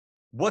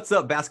What's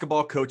up,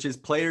 basketball coaches,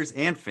 players,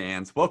 and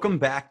fans? Welcome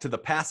back to the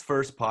Pass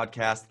First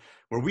podcast,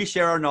 where we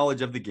share our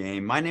knowledge of the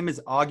game. My name is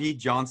Augie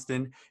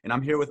Johnston, and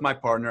I'm here with my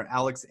partner,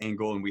 Alex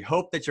Engel, and we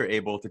hope that you're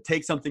able to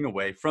take something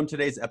away from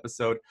today's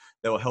episode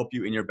that will help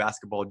you in your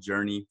basketball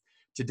journey.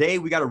 Today,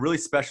 we got a really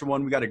special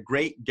one. We got a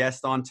great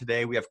guest on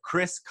today. We have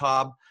Chris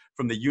Cobb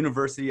from the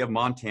University of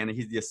Montana.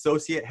 He's the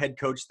associate head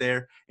coach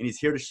there, and he's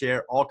here to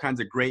share all kinds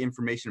of great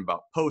information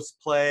about post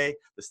play,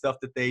 the stuff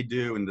that they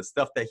do, and the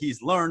stuff that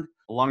he's learned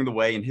along the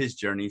way in his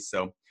journey.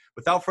 So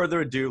without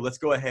further ado, let's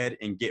go ahead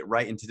and get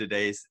right into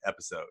today's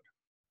episode.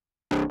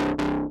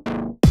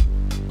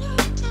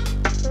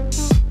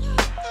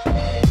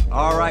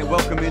 All right,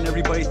 welcome in,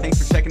 everybody.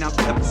 Thanks for checking out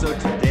the episode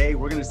today.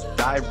 We're going to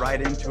dive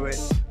right into it.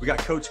 We got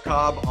Coach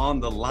Cobb on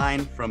the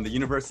line from the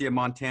University of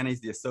Montana.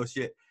 He's the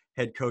associate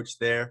head coach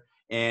there.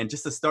 And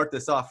just to start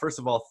this off, first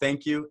of all,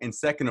 thank you. And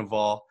second of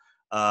all,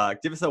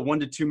 give us a 1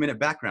 to 2 minute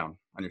background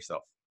on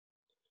yourself.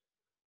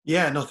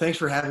 Yeah, no, thanks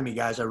for having me,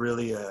 guys. I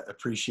really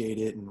appreciate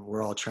it. And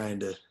we're all trying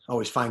to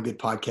always find good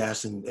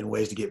podcasts and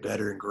ways to get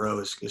better and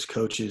grow as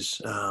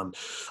coaches.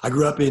 I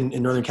grew up in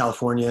Northern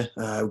California.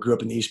 I grew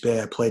up in the East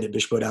Bay. I played at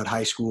Bishop O'Dowd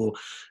High School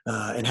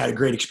and had a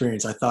great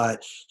experience. I thought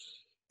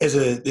as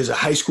a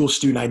high school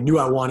student, I knew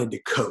I wanted to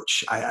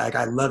coach.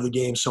 I love the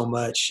game so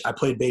much. I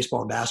played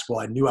baseball and basketball.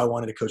 I knew I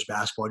wanted to coach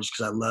basketball just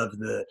because I love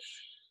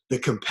the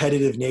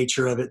competitive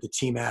nature of it, the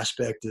team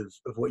aspect of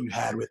what you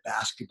had with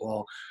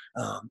basketball.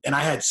 And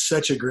I had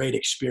such a great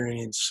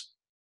experience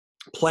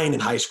playing in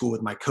high school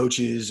with my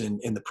coaches and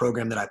the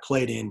program that I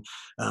played in.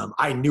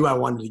 I knew I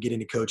wanted to get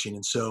into coaching.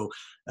 And so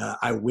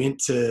I went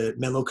to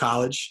Menlo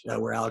College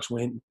where Alex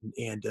went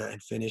and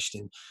finished.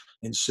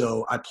 And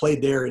so I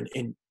played there.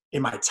 And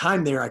in my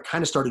time there, I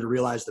kind of started to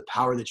realize the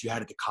power that you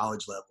had at the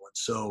college level. And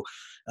so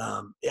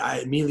I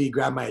immediately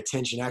grabbed my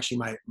attention.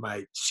 Actually,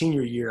 my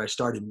senior year, I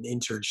started an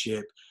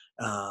internship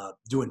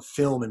doing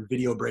film and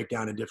video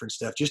breakdown and different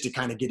stuff just to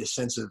kind of get a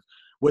sense of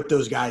what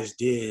those guys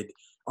did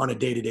on a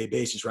day-to-day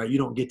basis, right? You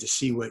don't get to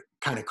see what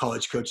kind of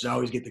college coaches. I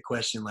always get the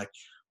question like,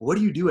 what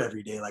do you do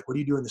every day? Like, what do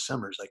you do in the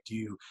summers? Like, do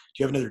you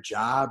have another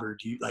job or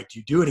do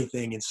you do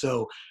anything? And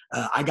so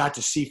I got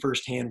to see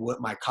firsthand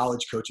what my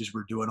college coaches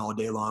were doing all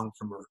day long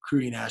from a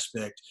recruiting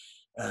aspect,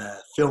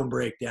 film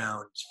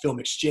breakdowns, film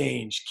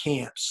exchange,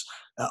 camps,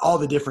 all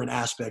the different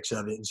aspects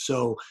of it. And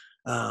so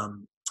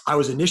I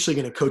was initially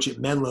going to coach at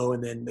Menlo,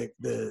 and then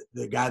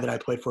the guy that I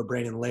played for,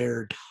 Brandon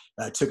Laird,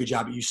 took a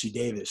job at UC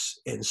Davis.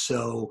 And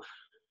so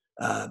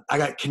I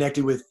got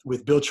connected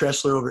with Bill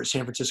Tressler over at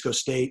San Francisco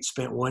State,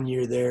 spent 1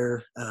 year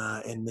there,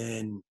 and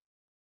then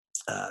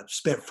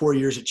spent 4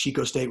 years at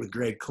Chico State with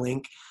Greg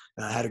Klink.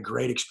 Had a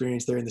great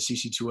experience there in the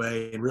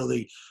CC2A and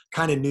really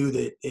kind of knew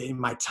that in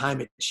my time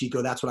at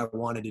Chico, that's what I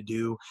wanted to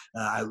do.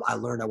 I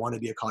learned I wanted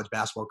to be a college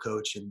basketball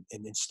coach and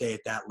stay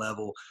at that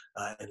level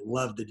and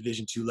loved the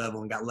Division II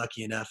level and got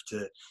lucky enough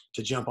to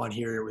jump on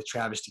here with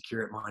Travis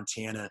DeCuire at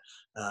Montana.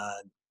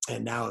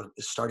 And now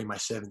it's starting my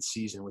 7th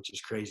season, which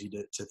is crazy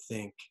to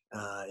think.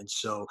 And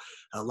so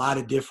a lot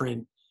of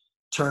different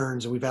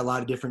turns, and we've had a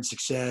lot of different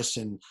success,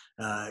 and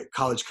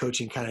college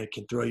coaching kind of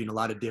can throw you in a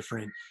lot of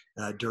different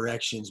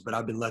directions, but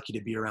I've been lucky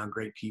to be around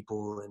great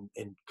people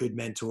and good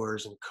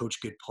mentors and coach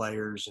good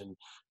players. And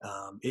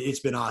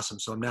it's been awesome.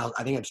 So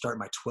I think I'm starting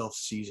my 12th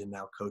season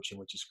now coaching,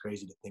 which is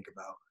crazy to think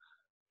about.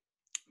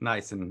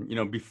 Nice. And,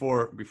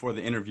 before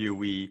the interview,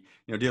 we,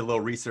 did a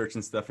little research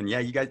and stuff, and yeah,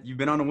 you've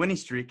been on a winning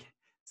streak.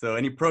 So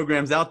any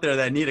programs out there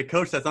that need a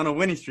coach that's on a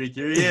winning streak,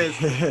 here he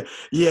is.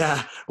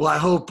 Yeah. Well, I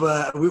hope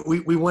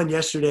we won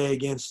yesterday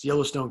against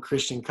Yellowstone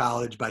Christian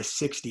College by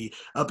 60.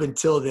 Up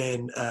until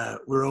then,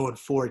 we're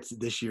 0-4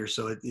 this year.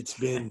 So it's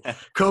been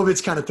 – COVID's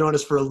kind of thrown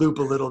us for a loop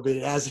a little bit.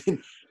 It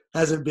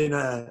hasn't been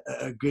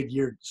a good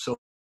year so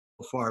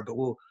far, but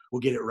we'll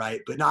get it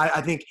right. But no,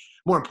 I think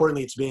more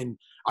importantly,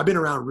 I've been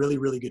around really,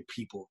 really good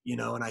people,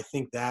 and I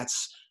think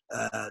that's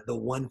the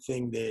one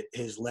thing that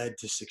has led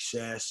to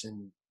success.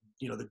 And,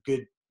 the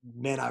good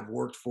men I've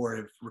worked for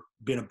have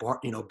been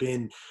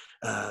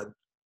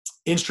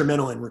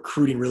instrumental in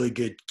recruiting really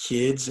good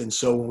kids. And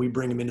so when we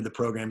bring them into the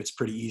program, it's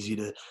pretty easy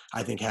to,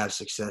 I think, have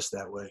success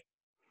that way.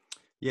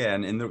 Yeah,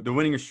 and the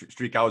winning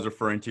streak I was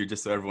referring to,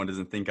 just so everyone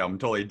doesn't think I'm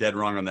totally dead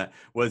wrong on that,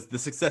 was the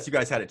success you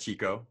guys had at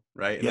Chico,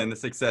 right? And then the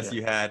success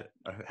you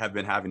have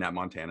been having at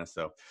Montana.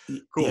 So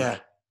cool. Yeah.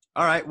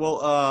 All right.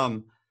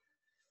 Well,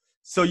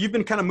 so you've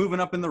been kind of moving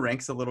up in the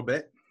ranks a little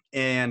bit.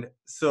 And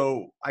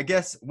so I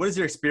guess, what has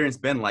your experience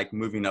been like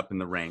moving up in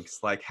the ranks?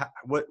 Like,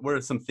 what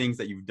are some things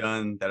that you've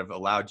done that have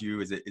allowed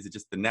you? Is it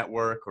just the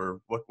network,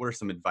 or what are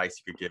some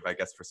advice you could give, I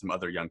guess, for some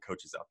other young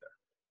coaches out there?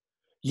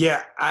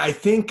 Yeah, I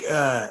think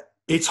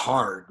it's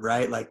hard,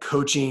 right? Like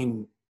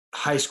coaching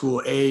high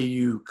school,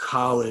 AAU,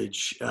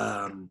 college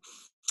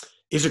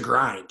is a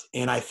grind.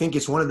 And I think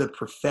it's one of the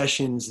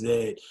professions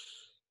that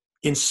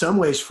in some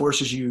ways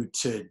forces you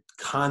to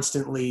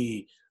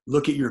constantly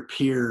look at your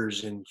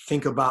peers and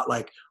think about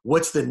like,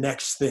 what's the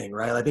next thing,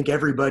 right? I think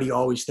everybody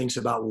always thinks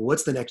about, well,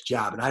 what's the next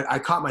job? And I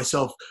caught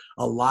myself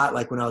a lot,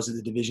 like when I was at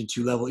the Division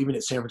II level, even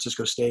at San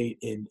Francisco State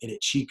and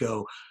at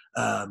Chico,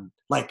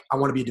 like I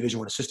want to be a Division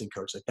I assistant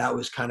coach. Like that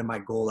was kind of my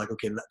goal. Like,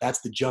 okay,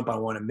 that's the jump I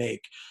want to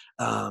make.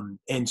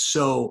 And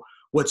so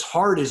what's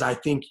hard is I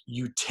think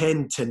you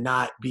tend to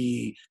not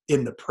be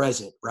in the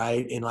present,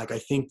 right? And like I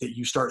think that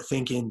you start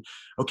thinking,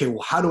 okay,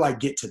 well, how do I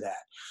get to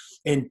that?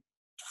 And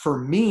for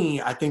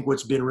me, I think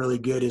what's been really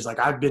good is like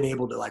I've been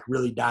able to like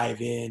really dive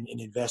in and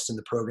invest in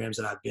the programs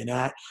that I've been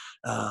at.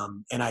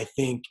 And I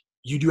think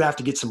you do have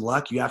to get some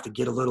luck. You have to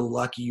get a little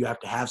lucky. You have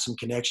to have some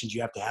connections.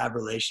 You have to have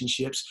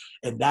relationships,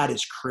 and that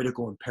is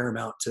critical and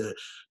paramount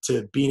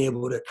to being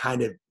able to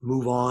kind of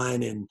move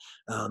on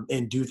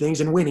and do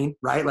things and winning.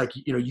 Right? Like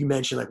you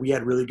mentioned, like we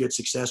had really good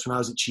success when I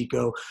was at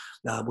Chico.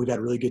 We've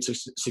had really good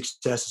success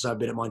since I've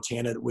been at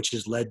Montana, which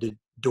has led to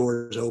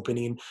doors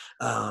opening.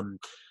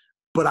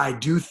 But I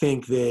do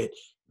think that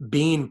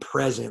being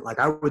present, like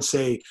I would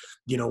say,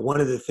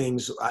 one of the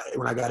things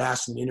when I got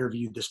asked in an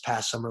interview this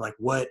past summer, like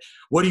what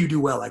do you do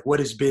well? Like what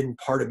has been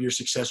part of your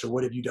success or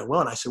what have you done well?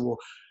 And I said, well,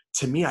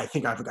 to me, I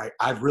think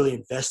I've really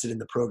invested in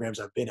the programs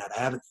I've been at. I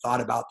haven't thought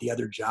about the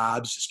other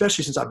jobs,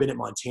 especially since I've been at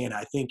Montana.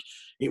 I think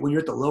when you're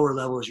at the lower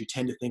levels, you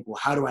tend to think, well,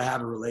 how do I have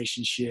a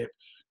relationship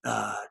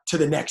to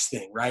the next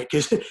thing, right?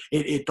 Because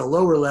at the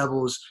lower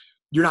levels,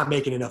 you're not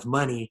making enough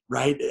money,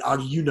 right?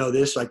 You know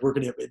this, like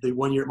working at the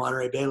 1 year at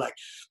Monterey Bay, like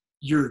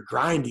you're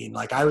grinding.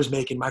 Like I was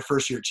making my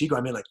first year at Chico,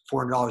 I made like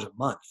 $400 a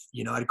month.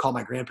 I'd call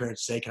my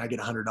grandparents and say, can I get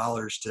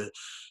 $100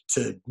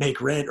 to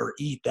make rent or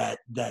eat that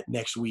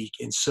next week?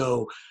 And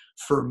so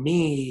for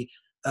me,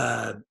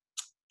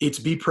 it's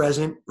be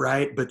present,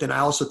 right? But then I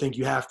also think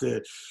you have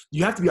to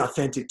be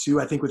authentic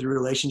too. I think with your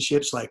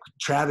relationships, like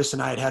Travis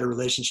and I had a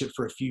relationship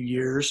for a few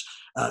years.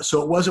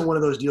 So it wasn't one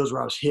of those deals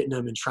where I was hitting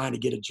them and trying to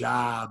get a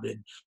job.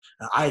 And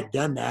I had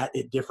done that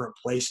at different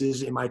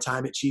places in my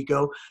time at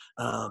Chico.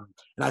 And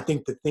I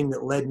think the thing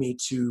that led me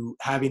to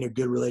having a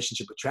good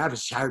relationship with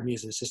Travis, he hired me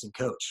as an assistant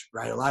coach,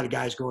 right? A lot of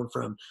guys going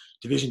from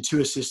Division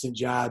II assistant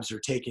jobs or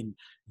taking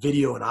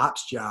video and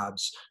ops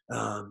jobs.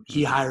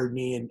 He hired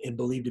me and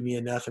believed in me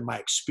enough in my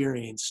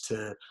experience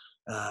to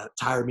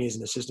hire me as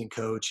an assistant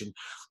coach. And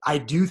I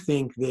do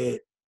think that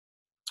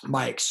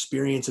my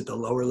experience at the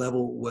lower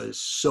level was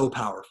so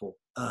powerful.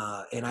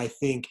 And I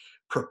think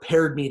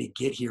prepared me to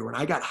get here. When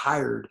I got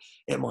hired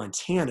at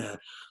Montana,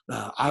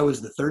 I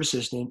was the third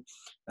assistant.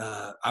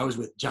 I was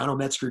with John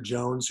O'Metzger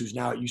Jones, who's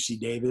now at UC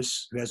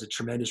Davis, who has a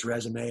tremendous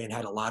resume and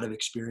had a lot of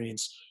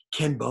experience.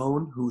 Ken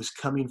Bone, who was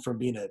coming from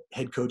being a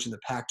head coach in the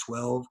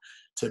Pac-12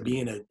 to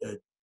being a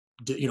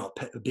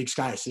Big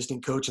Sky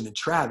assistant coach, and then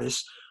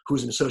Travis, who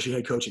was an associate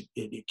head coach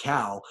at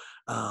Cal.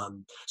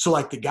 So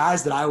like the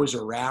guys that I was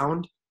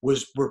around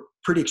were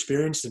pretty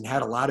experienced and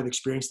had a lot of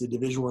experience at the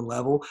Division I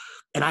level.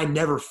 And I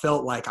never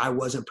felt like I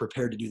wasn't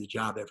prepared to do the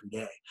job every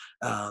day.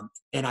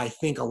 And I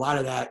think a lot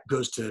of that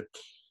goes to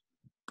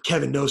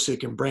Kevin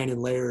Nosek and Brandon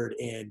Laird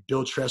and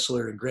Bill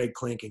Tressler and Greg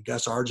Klink and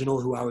Gus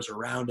Arginal, who I was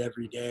around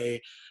every day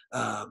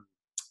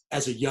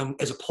as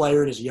a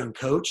player and as a young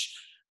coach.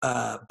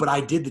 But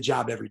I did the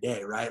job every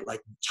day, right?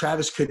 Like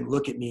Travis couldn't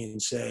look at me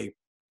and say,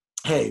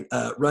 hey,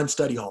 run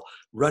study hall,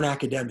 run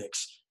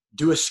academics,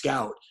 do a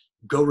scout,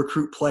 go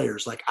recruit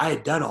players. Like I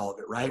had done all of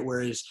it, right?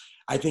 Whereas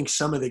I think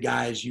some of the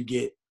guys you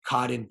get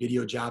caught in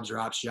video jobs or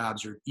ops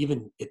jobs, or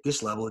even at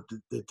this level, at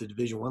the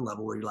Division I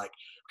level, where you're like,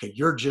 okay,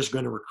 you're just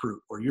going to recruit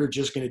or you're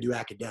just going to do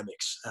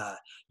academics.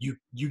 You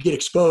get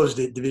exposed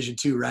at Division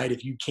II, right?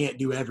 If you can't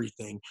do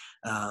everything.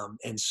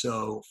 And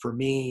so for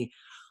me,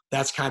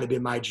 that's kind of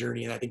been my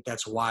journey. And I think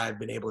that's why I've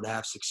been able to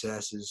have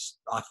success is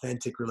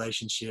authentic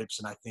relationships.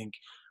 And I think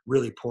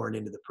really pouring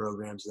into the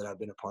programs that I've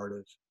been a part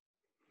of.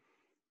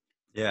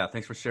 Yeah,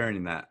 thanks for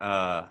sharing that.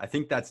 I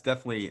think that's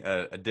definitely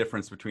a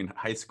difference between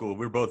high school.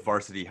 We're both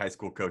varsity high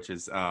school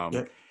coaches,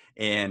 Yep.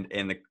 and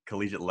the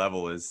collegiate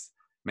level is,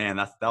 man,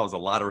 that was a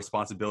lot of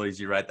responsibilities.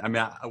 You're right. I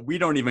mean, we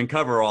don't even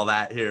cover all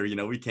that here.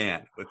 We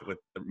can't with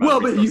the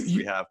amount of resources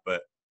we have,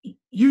 but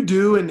you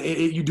do, and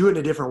you do it in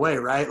a different way,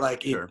 right?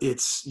 Like sure.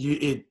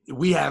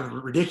 We have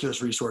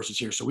ridiculous resources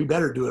here, so we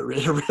better do it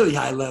at a really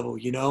high level,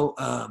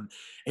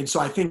 And so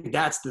I think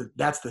that's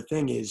the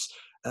thing is,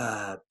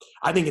 I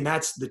think, and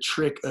that's the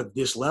trick of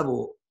this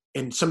level.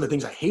 And some of the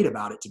things I hate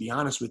about it, to be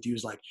honest with you,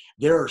 is like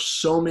there are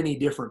so many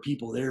different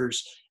people.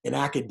 There's an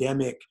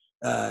academic,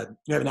 you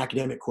have an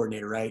academic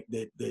coordinator, right?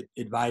 That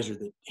advisor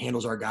that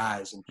handles our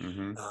guys.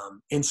 And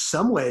in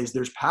some ways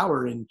there's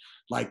power in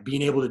like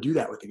being able to do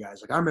that with the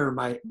guys. Like I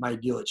remember my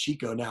deal at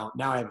Chico. Now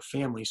I have a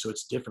family, so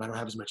it's different. I don't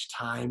have as much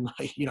time.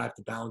 I have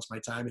to balance my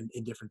time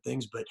in different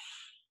things, but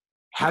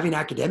having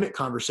academic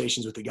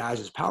conversations with the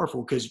guys is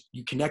powerful because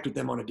you connect with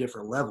them on a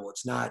different level.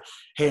 It's not,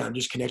 hey, I'm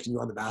just connecting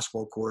you on the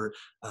basketball court.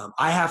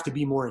 I have to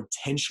be more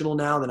intentional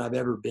now than I've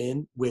ever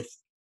been with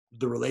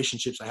the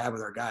relationships I have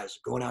with our guys,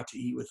 going out to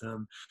eat with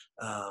them,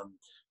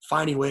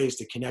 finding ways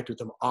to connect with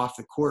them off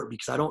the court,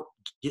 because I don't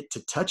get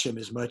to touch them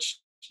as much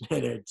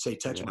and I'd say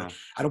touch them. Yeah.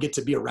 I don't get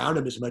to be around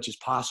them as much as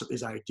possible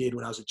as I did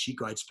when I was at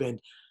Chico. I'd spend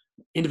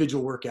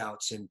individual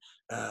workouts and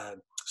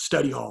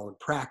study hall and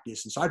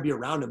practice. And so I'd be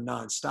around them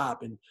nonstop.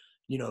 And,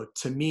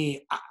 to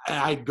me,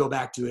 I'd go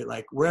back to it,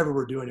 like wherever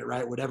we're doing it,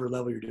 right, whatever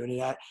level you're doing it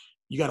at,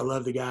 you got to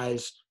love the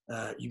guys.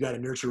 You got to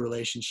nurture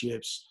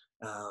relationships.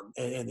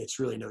 And it's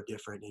really no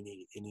different in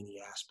any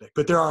aspect.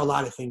 But there are a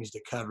lot of things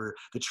to cover.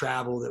 The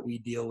travel that we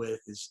deal with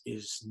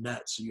is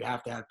nuts. So you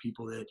have to have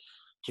people that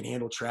can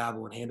handle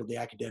travel and handle the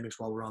academics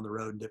while we're on the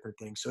road and different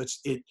things. So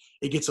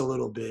it gets a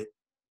little bit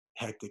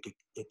hectic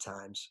at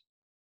times.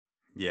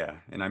 Yeah.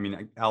 And I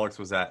mean, Alex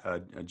was at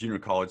a junior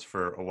college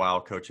for a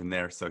while coaching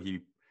there. So he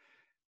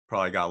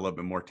probably got a little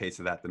bit more taste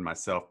of that than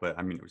myself. But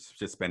I mean, it was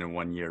just spending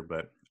 1 year.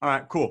 But all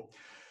right, cool.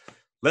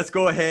 Let's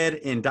go ahead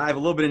and dive a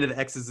little bit into the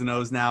X's and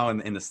O's now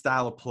and the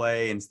style of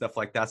play and stuff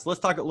like that. So let's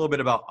talk a little bit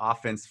about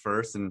offense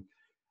first, and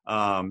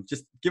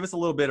just give us a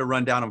little bit of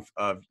rundown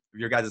of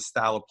your guys'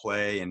 style of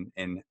play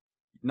and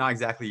not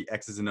exactly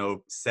X's and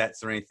O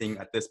sets or anything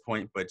at this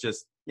point, but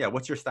just, yeah,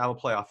 what's your style of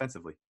play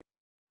offensively?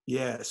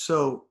 Yeah.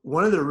 So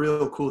one of the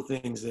real cool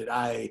things that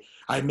I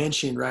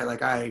mentioned, right,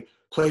 like I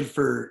played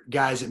for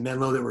guys at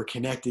Menlo that were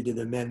connected to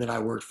the men that I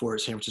worked for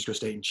at San Francisco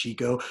State and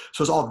Chico.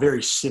 So it's all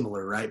very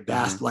similar, right?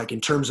 Mm-hmm. Like in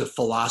terms of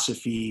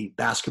philosophy,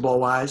 basketball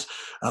wise.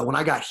 When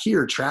I got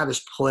here,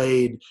 Travis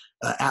played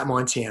at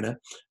Montana,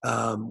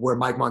 where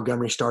Mike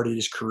Montgomery started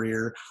his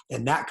career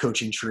and that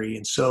coaching tree.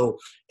 And so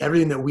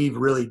everything that we've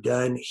really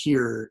done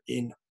here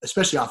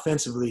especially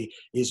offensively,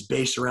 is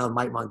based around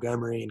Mike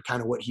Montgomery and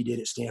kind of what he did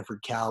at Stanford,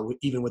 Cal,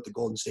 even with the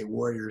Golden State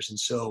Warriors. And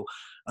so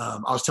I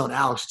was telling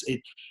Alex,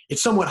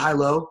 it's somewhat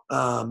high-low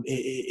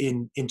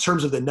in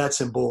terms of the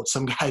nuts and bolts.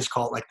 Some guys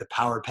call it like the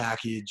power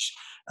package.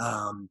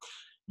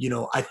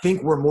 I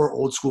think we're more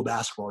old school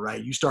basketball,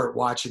 right? You start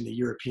watching the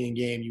European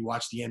game, you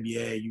watch the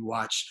NBA, you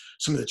watch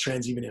some of the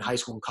trends even in high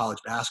school and college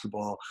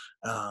basketball.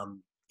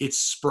 It's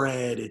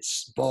spread,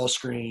 it's ball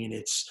screen,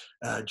 it's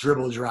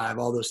dribble drive,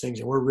 all those things.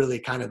 And we're really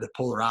kind of the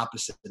polar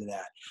opposite of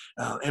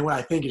that. And what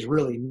I think is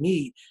really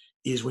neat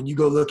is when you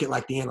go look at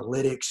like the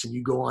analytics and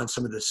you go on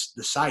some of the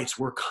sites,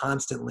 we're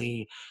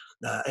constantly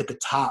at the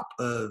top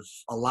of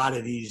a lot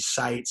of these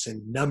sites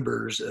and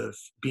numbers of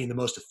being the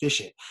most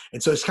efficient.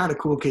 And so it's kind of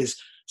cool because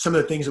some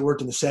of the things that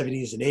worked in the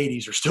 70s and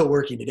 80s are still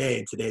working today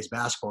in today's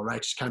basketball,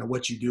 right? Just kind of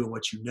what you do and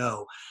what you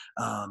know.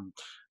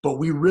 But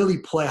we really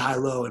play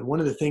high-low. And one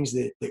of the things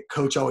that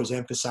Coach always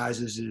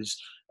emphasizes is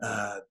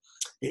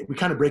we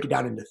kind of break it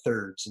down into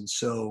thirds. And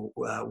so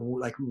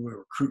when we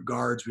recruit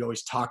guards, we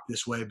always talk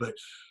this way, but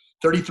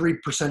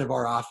 33% of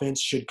our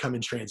offense should come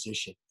in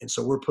transition. And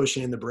so we're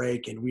pushing in the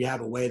break, and we have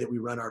a way that we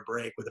run our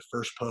break with a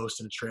first post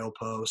and a trail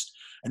post.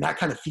 And that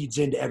kind of feeds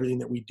into everything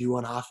that we do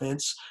on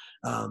offense.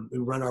 We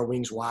run our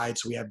wings wide,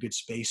 so we have good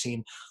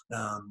spacing.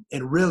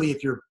 And really,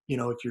 if you're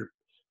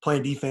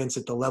playing defense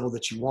at the level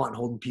that you want,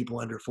 holding people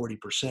under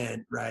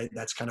 40%, right?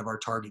 That's kind of our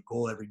target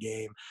goal every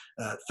game.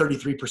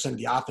 33% of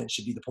the offense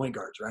should be the point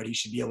guards, right? He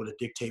should be able to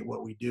dictate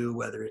what we do,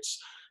 whether it's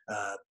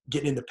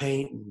getting in the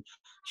paint and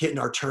hitting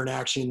our turn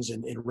actions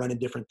and running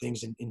different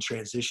things in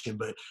transition.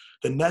 But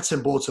the nuts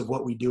and bolts of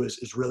what we do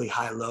is really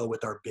high-low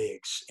with our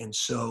bigs. And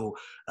so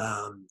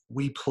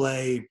we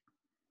play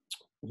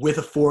with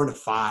a 4 and a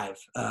 5.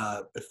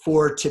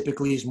 4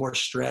 typically is more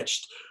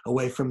stretched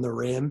away from the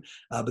rim,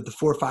 but the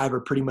 4 or 5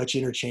 are pretty much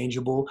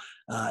interchangeable.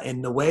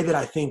 And the way that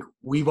I think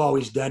we've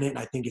always done it, and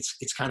I think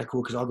it's kind of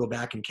cool because I'll go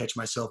back and catch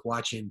myself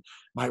watching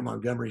Mike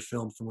Montgomery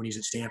film from when he's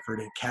at Stanford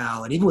and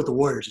Cal, and even with the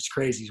Warriors, it's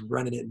crazy. He's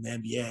running it in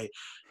the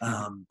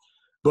NBA.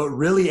 But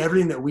really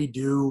everything that we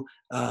do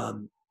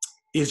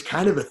is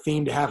kind of a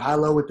theme to have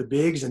high-low with the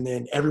bigs, and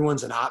then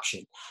everyone's an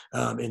option.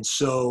 And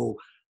so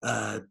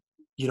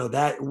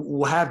that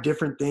we'll have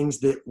different things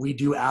that we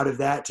do out of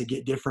that to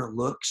get different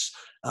looks.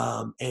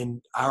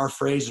 And our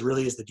phrase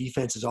really is the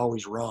defense is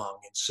always wrong.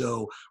 And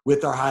so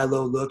with our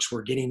high-low looks,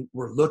 we're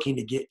looking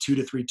to get 2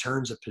 to 3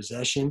 turns of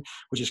possession,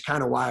 which is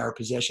kind of why our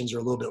possessions are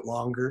a little bit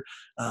longer.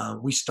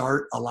 We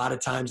start a lot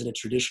of times in a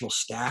traditional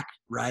stack,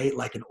 right?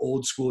 Like an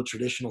old school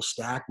traditional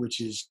stack,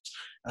 which is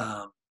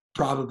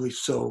probably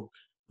so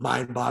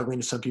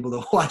mind-boggling to some people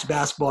that watch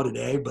basketball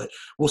today, but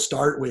we'll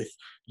start with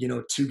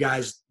 2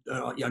 guys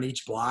on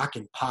each block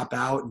and pop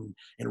out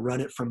and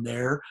run it from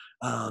there.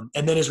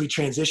 And then as we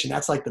transition,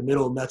 that's like the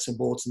middle nuts and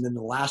bolts. And then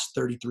the last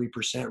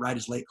 33%, right,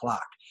 is late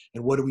clock.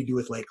 And what do we do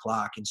with late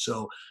clock? And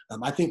so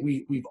I think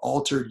we've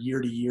altered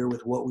year to year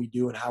with what we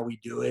do and how we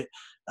do it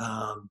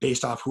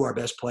based off who our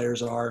best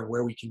players are and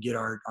where we can get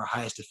our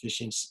highest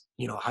efficiency,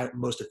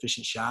 most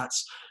efficient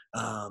shots.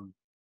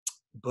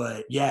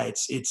 But yeah,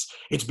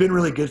 it's been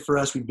really good for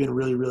us. We've been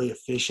really, really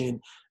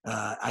efficient.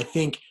 I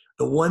think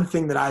the one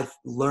thing that I've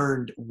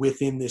learned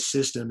within this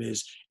system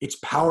is it's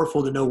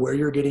powerful to know where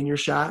you're getting your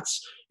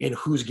shots and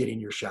who's getting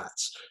your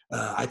shots.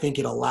 I think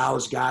it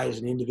allows guys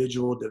an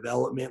individual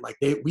development. Like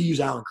we use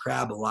Alan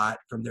Crabb a lot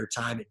from their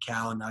time at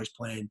Cal, and now he's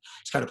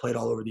kind of played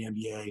all over the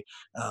NBA.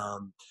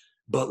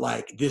 But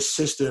like this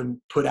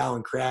system put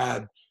Alan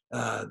Crabb,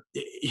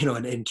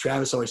 and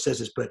Travis always says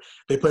this, but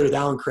they played with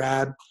Alan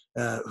Crabb,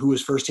 who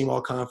was first team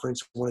all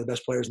conference, one of the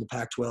best players in the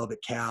Pac-12 at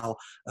Cal.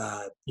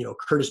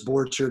 Curtis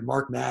Borchard,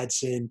 Mark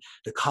Madsen,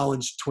 the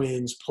Collins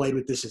twins played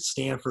with this at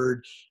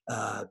Stanford.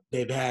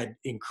 They've had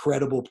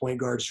incredible point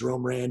guards,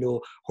 Jerome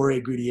Randall,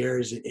 Jorge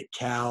Gutierrez at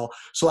Cal.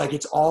 So like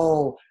it's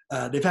all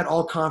they've had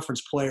all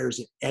conference players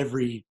at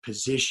every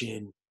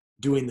position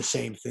doing the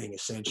same thing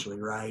essentially,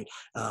 right?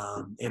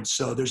 And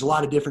so there's a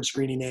lot of different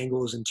screening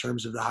angles in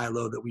terms of the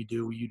high-low that we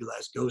do. We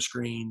utilize go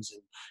screens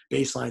and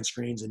baseline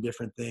screens and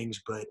different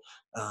things, but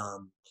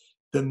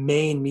the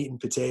main meat and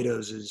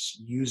potatoes is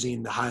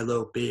using the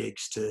high-low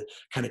bigs to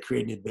kind of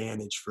create an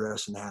advantage for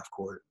us in the half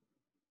court.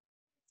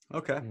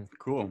 Okay,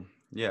 cool.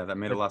 Yeah, that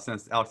made a lot of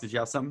sense. Alex, did you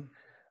have something?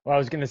 Well, I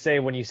was going to say,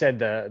 when you said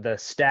the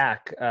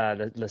stack,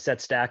 the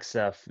set stack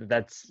stuff,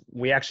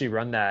 we actually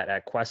run that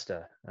at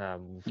Cuesta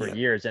for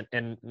years.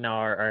 And now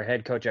our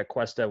head coach at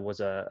Cuesta was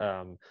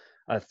a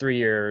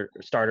 3-year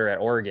starter at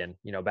Oregon,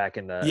 back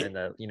in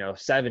the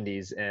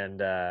 70s.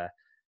 And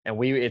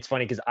it's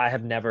funny because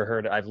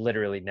I've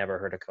literally never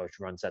heard a coach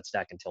run set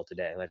stack until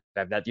today. Like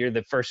that, you're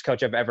the first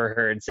coach I've ever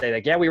heard say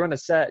like, yeah, we run a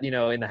set, in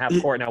the half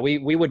court. Now we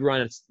would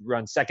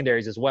run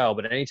secondaries as well,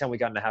 but anytime we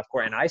got in the half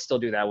court, and I still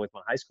do that with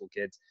my high school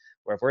kids,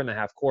 where if we're in the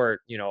half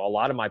court, a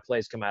lot of my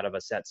plays come out of a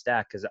set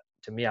stack because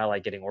to me, I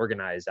like getting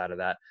organized out of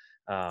that.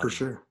 For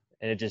sure.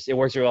 And it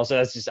works really well. So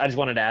I just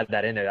wanted to add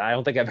that in there. I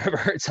don't think I've ever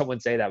heard someone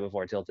say that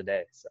before till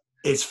today. So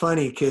it's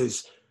funny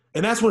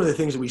and that's one of the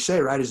things that we say,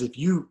 right, is if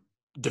you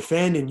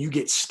defend and you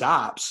get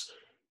stops,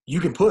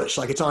 you can push.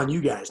 Like it's on you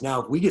guys.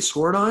 Now, if we get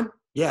scored on,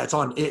 yeah, it's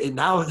on it.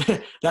 Now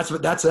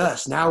that's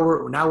us. Now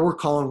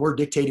we're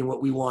dictating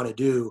what we want to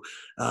do.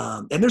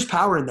 And there's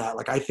power in that.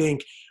 Like I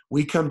think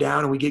we come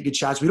down and we get good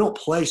shots. We don't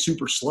play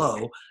super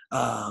slow.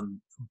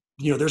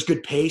 There's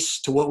good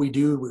pace to what we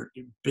do. We're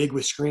big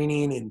with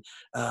screening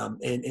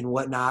and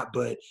whatnot.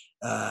 But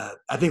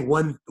I think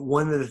one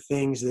of the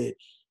things that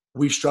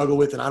we've struggled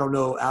with, and I don't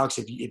know, Alex,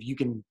 if you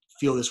can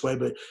feel this way,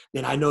 but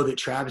then I know that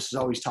Travis has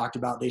always talked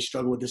about they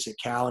struggle with this at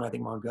Cal, and I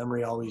think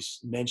Montgomery always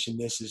mentioned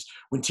this, is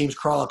when teams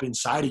crawl up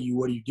inside of you,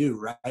 what do,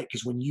 right?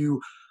 Because when you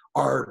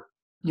are,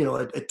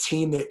 a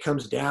team that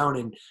comes down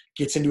and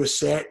gets into a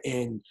set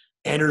and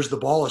enters the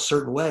ball a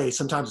certain way,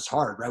 sometimes it's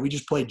hard, right? We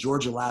just played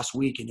Georgia last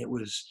week, and it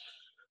was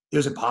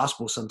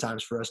impossible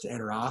sometimes for us to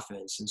enter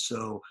offense. And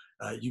so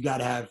you got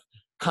to have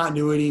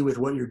continuity with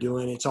what you're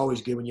doing. It's always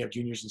good when you have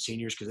juniors and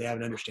seniors because they have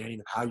an understanding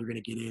of how you're going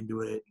to get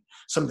into it.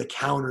 Some of the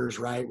counters,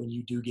 right, when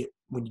you do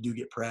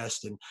get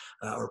pressed and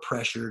or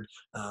pressured.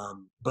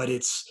 But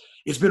it's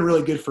been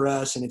really good for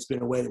us, and it's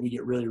been a way that we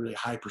get really, really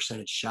high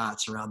percentage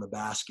shots around the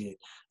basket.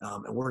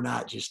 And we're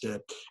not just and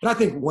I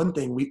think one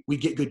thing, we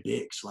get good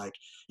bigs. Like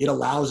it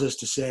allows us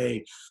to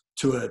say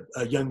to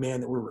a young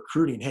man that we're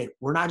recruiting, hey,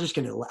 we're not just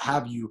going to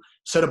have you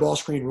set a ball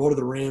screen, roll to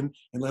the rim,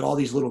 and let all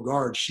these little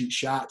guards shoot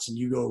shots, and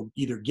you go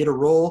either get a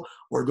roll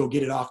or go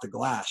get it off the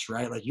glass,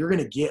 right? Like you're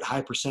going to get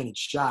high percentage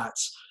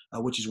shots,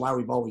 which is why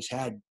we've always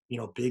had,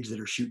 bigs that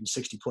are shooting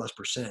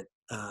 60+%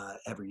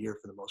 every year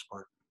for the most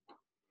part.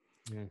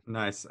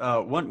 Nice.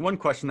 One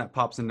question that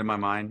pops into my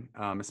mind,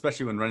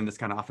 especially when running this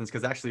kind of offense,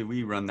 because actually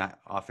we run that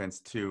offense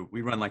too.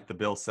 We run like the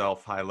Bill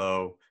Self,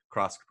 high-low,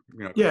 cross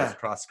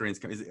screens.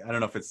 I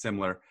don't know if it's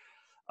similar.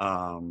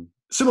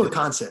 Similar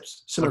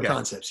concepts.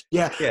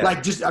 Yeah.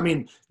 Like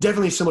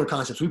definitely similar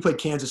concepts. We played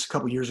Kansas a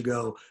couple years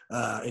ago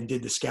and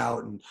did the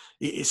scout, and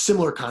it's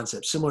similar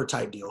concepts, similar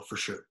type deal for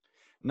sure.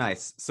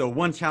 Nice. So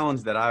one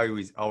challenge that I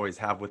always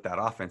have with that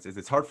offense is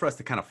it's hard for us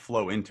to kind of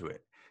flow into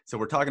it. So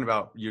we're talking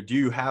about do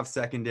you have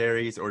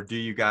secondaries, or do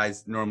you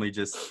guys normally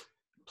just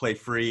play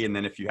free, and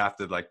then if you have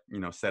to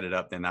set it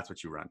up, then that's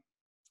what you run?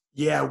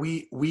 Yeah,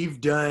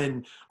 we've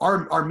done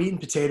our meat and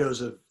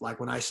potatoes of, like,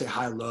 when I say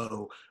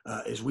high-low,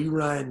 is we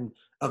run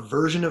a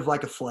version of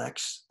like a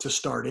flex to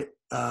start it,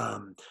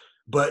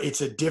 but it's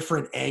a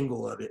different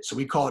angle of it. So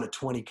we call it a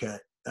 20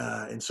 cut.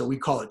 And so we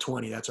call it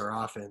 20, that's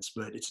our offense,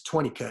 but it's a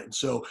 20 cut. And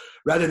so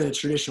rather than a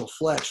traditional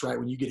flex, right,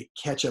 when you get a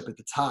catch up at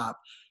the top,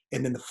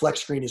 and then the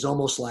flex screen is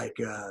almost like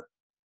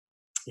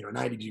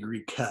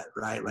 90-degree cut,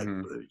 right? Like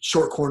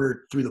short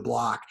corner through the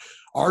block.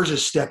 Ours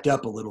has stepped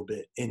up a little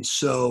bit. And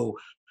so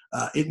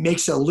it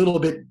makes a little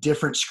bit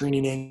different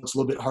screening angle. It's a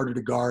little bit harder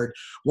to guard.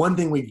 One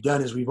thing we've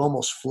done is we've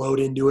almost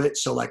flowed into it.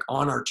 So like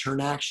on our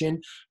turn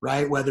action,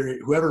 right,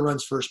 whoever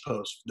runs first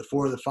post, the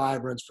 4 or the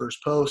 5 runs first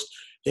post,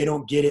 they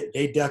don't get it.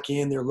 They duck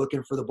in. They're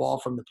looking for the ball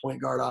from the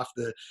point guard off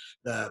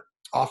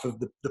of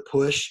the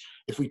push.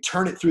 If we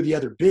turn it through the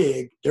other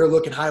big, they're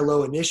looking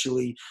high-low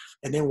initially,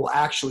 and then we'll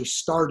actually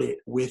start it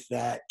with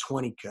that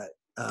 20 cut.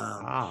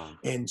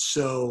 And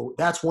so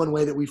that's one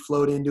way that we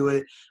flowed into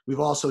it. We've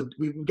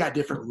got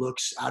different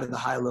looks out of the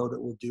high-low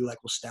that we'll do. Like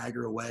we'll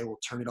stagger away, we'll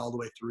turn it all the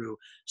way through,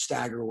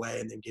 stagger away,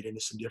 and then get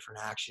into some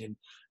different action.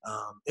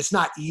 It's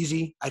not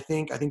easy. I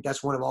think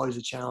that's one of always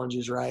the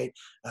challenges, right?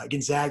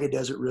 Gonzaga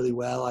does it really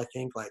well. I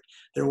think like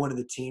they're one of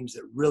the teams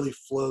that really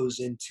flows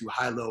into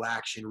high-low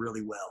action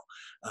really well.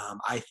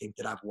 I think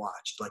that I've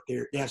watched, like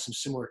they have some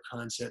similar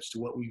concepts to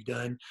what we've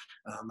done.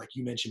 Like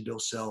you mentioned, Bill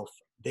Self,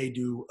 they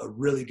do a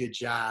really good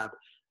job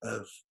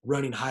of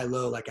running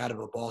high-low, like out of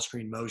a ball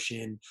screen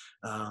motion,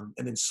 and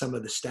then some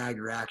of the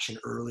stagger action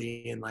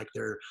early in like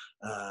their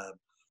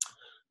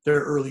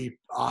early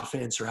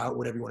offense or out,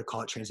 whatever you want to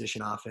call it,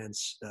 transition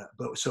offense.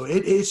 But so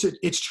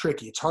it's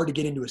tricky. It's hard to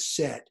get into a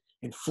set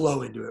and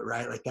flow into it,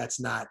 right? Like that's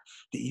not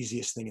the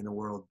easiest thing in the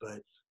world, but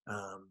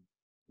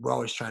we're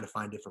always trying to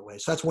find different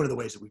ways. So that's one of the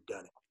ways that we've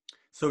done it.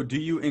 So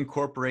do you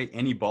incorporate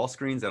any ball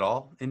screens at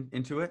all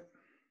into it?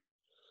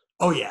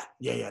 Oh yeah.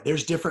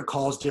 There's different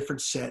calls,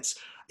 different sets.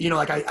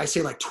 Like I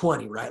say like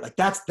 20, right? Like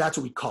that's what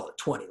we call it,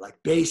 20. Like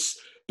base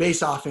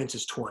offense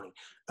is 20.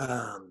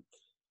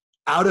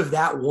 Out of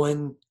that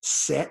one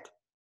set,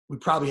 we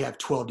probably have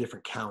 12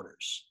 different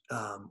counters.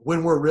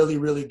 When we're really,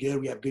 really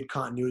good, we have good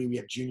continuity. We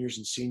have juniors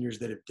and seniors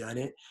that have done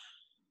it.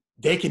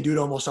 They can do it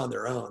almost on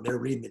their own. They're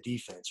reading the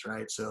defense,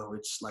 right? So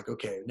it's like,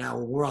 okay, now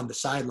when we're on the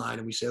sideline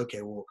and we say,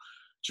 okay, well,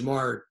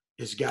 Jamar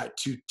has got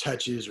 2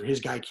 touches or his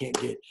guy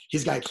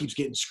keeps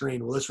getting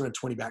screened. Well, let's run a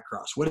 20 back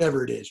cross,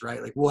 whatever it is,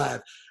 right? Like we'll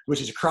have,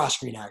 which is a cross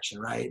screen action,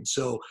 right? And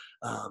so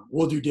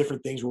we'll do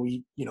different things where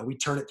we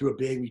turn it through a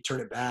big, we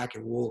turn it back,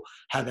 and we'll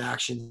have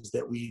actions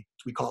that we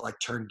call it like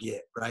turn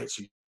get, right?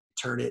 So you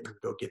turn it and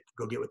go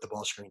get with the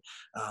ball screen.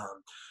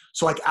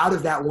 So like out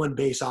of that one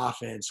base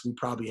offense, we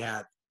probably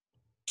have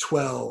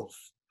 12,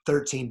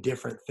 13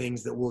 different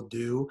things that we'll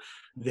do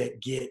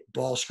that get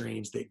ball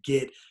screens, that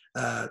get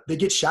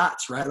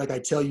shots, right? Like I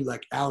tell you,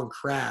 like Alan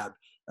Crabb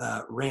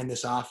ran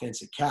this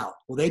offense at Cal.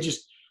 Well,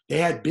 they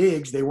had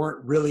bigs. They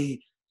weren't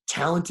really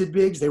talented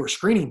bigs. They were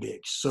screening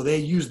bigs. So they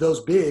used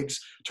those bigs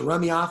to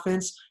run the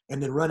offense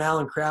and then run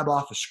Alan Crabb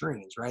off of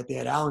screens, right? They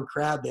had Alan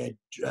Crabb. They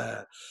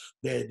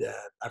had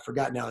I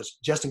forgot now, it's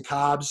Justin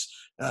Cobbs,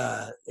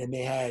 and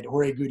they had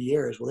Jorge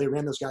Gutierrez. Well, they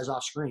ran those guys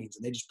off screens,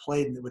 and they just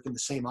played within the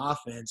same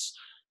offense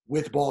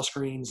with ball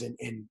screens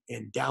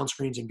and down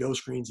screens and go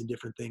screens and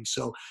different things.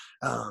 So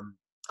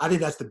I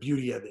think that's the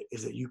beauty of it,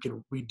 is that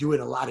we do it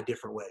a lot of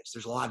different ways.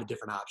 There's a lot of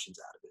different options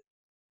out of it.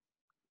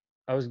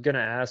 I was going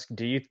to ask,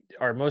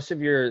 are most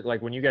of your,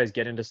 like when you guys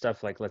get into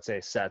stuff like, let's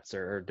say sets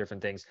or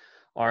different things,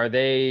 are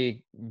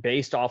they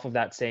based off of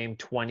that same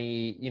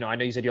 20, I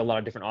know you said you have a lot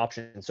of different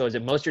options. So is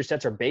it most of your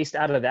sets are based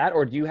out of that,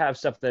 or do you have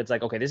stuff that's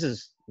like, okay, this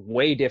is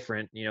way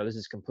different. This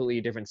is completely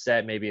a different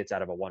set. Maybe it's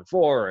out of a 1-4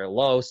 or a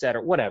low set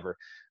or whatever,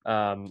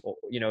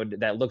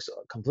 that looks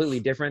completely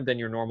different than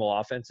your normal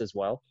offense as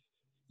well.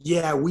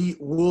 Yeah,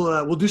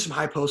 we'll do some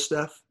high post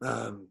stuff,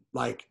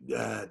 like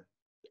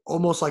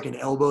almost like an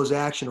elbows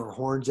action or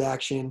horns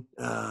action,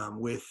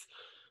 with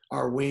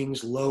our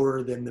wings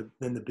lower than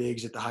the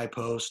bigs at the high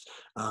post.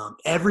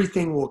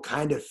 Everything will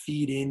kind of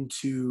feed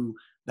into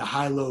the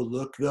high-low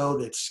look, though,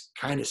 that's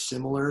kind of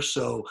similar.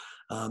 So,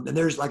 and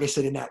there's, like I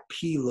said, in that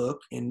P look,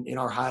 in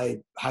our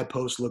high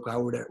post look,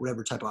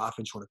 whatever type of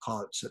offense you want to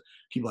call it. So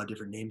people have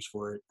different names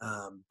for it.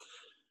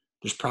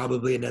 There's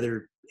probably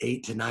another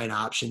 8 to 9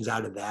 options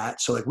out of that.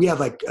 So like we have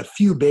like a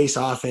few base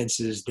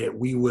offenses that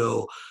we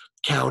will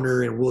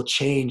counter and we'll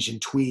change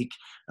and tweak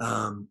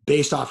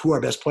based off who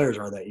our best players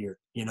are that year.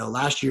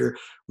 Last year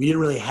we didn't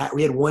really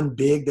we had one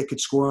big that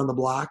could score on the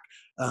block,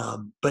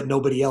 but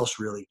nobody else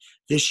really.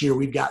 This year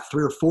we've got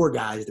 3 or 4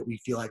 guys that we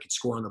feel like could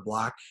score on the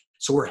block.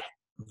 So we're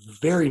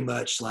very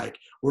much like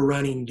we're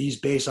running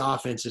these base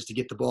offenses to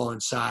get the ball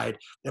inside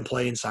and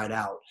play inside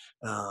out.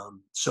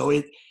 So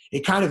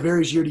it kind of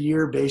varies year to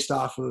year based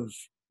off of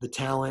the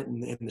talent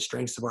and the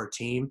strengths of our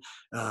team.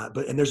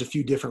 And there's a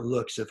few different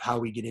looks of how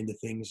we get into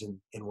things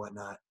and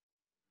whatnot.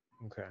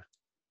 Okay.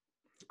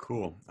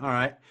 Cool. All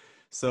right.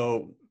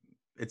 So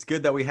it's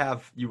good that we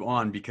have you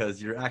on, because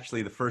you're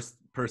actually the first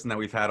person that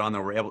we've had on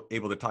that we're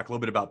able to talk a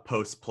little bit about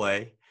post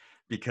play,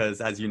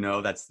 because as you know,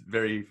 that's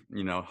very,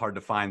 hard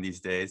to find these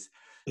days.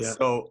 Yeah.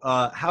 So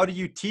how do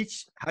you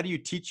teach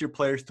your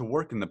players to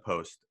work in the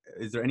post?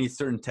 Is there any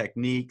certain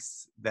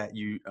techniques that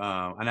you,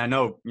 and I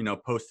know,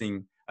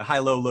 posting a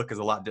high-low look is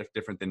a lot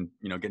different than,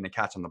 getting a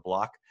catch on the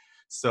block.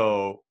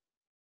 So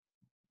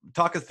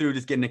talk us through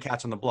just getting a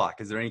catch on the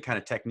block. Is there any kind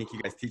of technique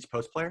you guys teach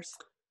post players?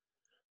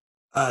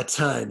 A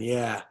ton.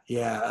 Yeah.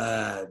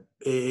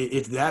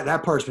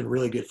 That part's been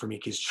really good for me,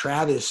 because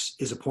Travis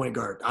is a point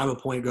guard. I'm a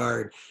point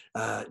guard.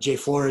 Jay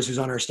Flores, who's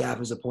on our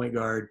staff, is a point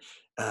guard.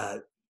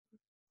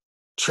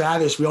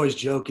 Travis, we always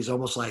joke, is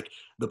almost like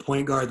the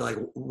point guard that like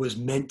was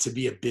meant to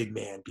be a big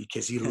man,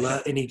 because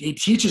and he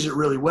teaches it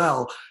really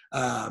well,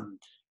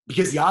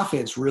 because the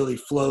offense really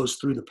flows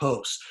through the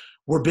post.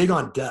 We're big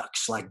on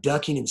ducks, like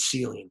ducking and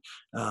sealing.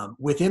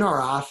 Within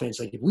our offense,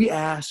 like if we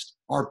asked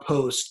our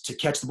post to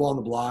catch the ball on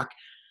the block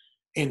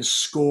and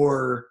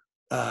score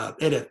at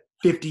a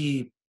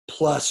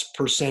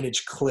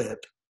 50+%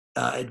 clip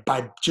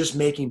by just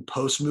making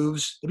post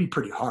moves, it'd be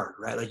pretty hard,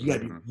 right? Like you got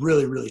to be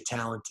really, really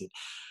talented.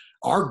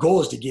 Our goal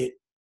is to get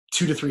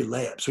 2 to 3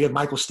 layups. We have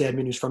Michael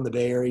Stedman, who's from the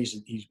Bay Area.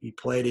 He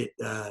played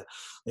at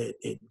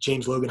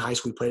James Logan High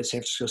School. He played at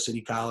San Francisco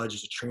City College.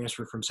 He's a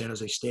transfer from San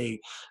Jose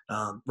State.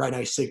 Right now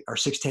he's our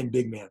 6'10"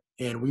 big man.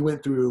 And we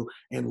went through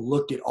and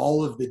looked at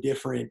all of the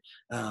different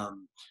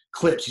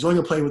clips. He's only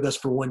going to play with us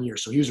for 1 year.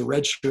 So he was a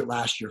red shirt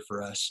last year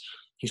for us.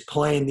 He's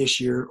playing this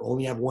year,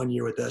 only have 1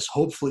 year with us,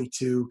 hopefully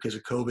 2 because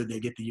of COVID. They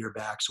get the year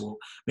back, so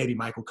maybe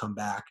Mike will come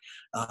back.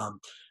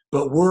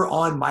 But we're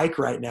on Mike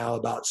right now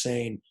about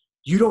saying,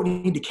 you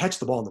don't need to catch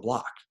the ball in the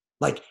block.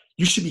 Like,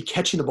 you should be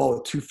catching the ball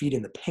with 2 feet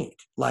in the paint.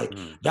 Like,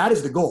 that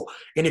is the goal.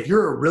 And if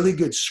you're a really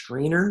good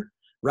screener,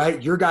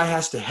 right, your guy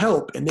has to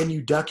help, and then you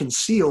duck and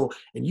seal,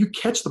 and you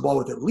catch the ball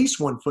with at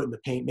least 1 foot in the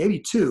paint, maybe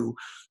 2,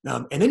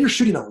 and then you're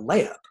shooting a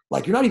layup.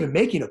 Like, you're not even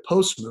making a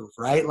post move,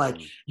 right? Like,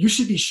 you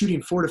should be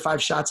shooting 4 to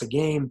 5 shots a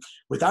game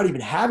without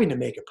even having to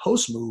make a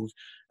post move,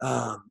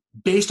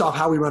 based off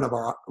how we run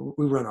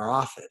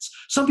our offense.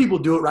 Some people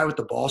do it right with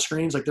the ball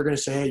screens. Like, they're going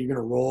to say, hey, you're going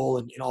to roll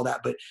and all that,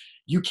 but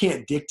you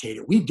can't dictate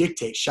it. We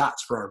dictate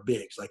shots for our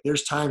bigs. Like,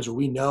 there's times where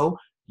we know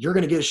you're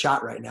going to get a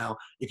shot right now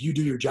if you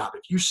do your job.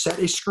 If you set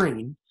a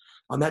screen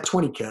on that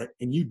 20 cut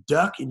and you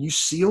duck and you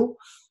seal,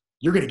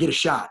 you're going to get a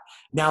shot.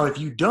 Now, if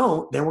you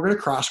don't, then we're going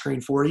to cross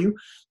screen for you.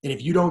 And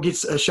if you don't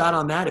get a shot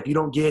on that, if you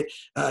don't get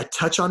a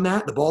touch on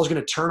that, the ball is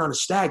going to turn on a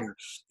stagger.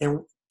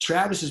 And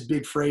Travis's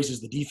big phrase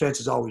is the defense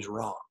is always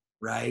wrong,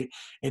 right?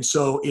 And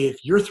so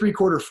if you're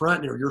 3/4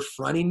 front or you're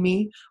fronting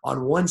me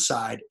on one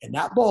side and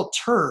that ball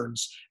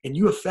turns and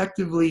you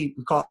effectively,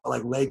 we call it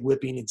like leg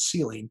whipping and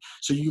sealing.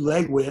 So you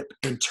leg whip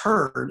and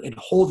turn and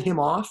hold him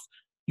off,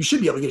 you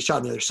should be able to get a shot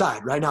on the other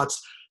side. Right now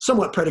it's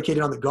somewhat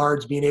predicated on the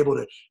guards being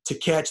able to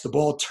catch the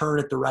ball, turn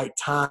at the right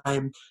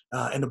time,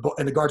 and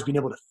the guards being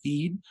able to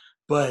feed.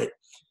 But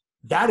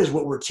that is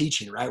what we're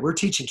teaching, right? We're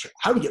teaching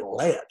how to get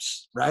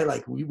layups, right?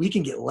 Like, we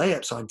can get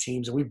layups on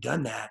teams, and we've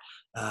done that,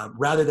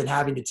 rather than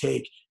having to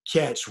take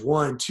catch,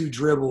 1, 2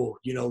 dribble,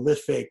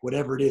 lift fake,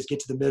 whatever it is,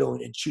 get to the middle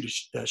and shoot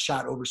a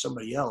shot over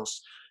somebody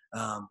else.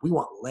 We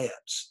want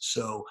layups.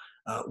 So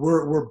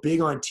we're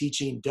big on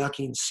teaching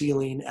ducking,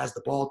 sealing as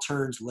the ball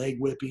turns, leg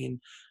whipping,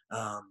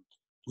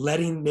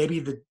 letting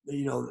maybe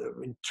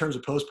in terms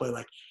of post play,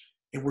 like,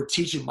 and we're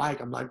teaching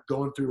Mike. I'm not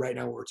going through right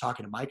now what we're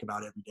talking to Mike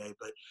about every day,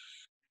 but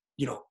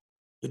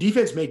the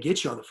defense may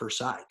get you on the first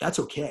side. That's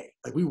okay.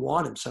 Like, we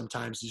want him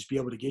sometimes to just be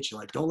able to get you.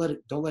 Like, don't let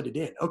it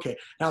in. Okay.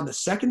 Now on the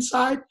second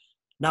side,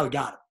 now we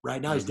got him,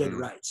 right? Now he's dead to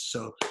rights.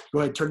 So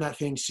go ahead, turn that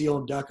thing, seal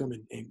him, duck him,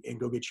 and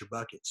go get your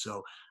bucket.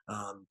 So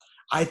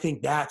I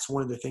think that's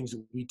one of the things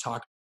that we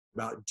talk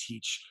about and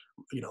teach,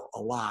 a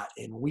lot.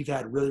 And we've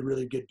had really,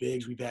 really good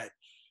bigs. We've had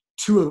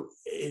 2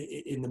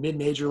 in the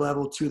mid-major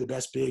level, 2 of the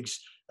best bigs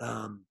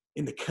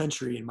in the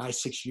country in my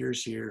 6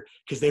 years here,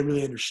 because they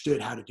really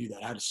understood how to do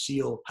that, how to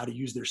seal, how to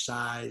use their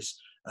size,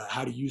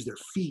 how to use their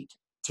feet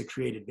to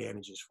create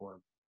advantages for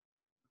them.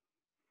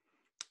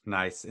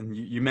 Nice. And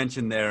you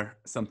mentioned there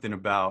something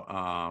about,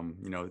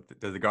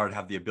 does the guard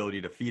have the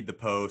ability to feed the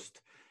post?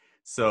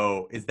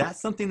 So is that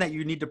something that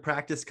you need to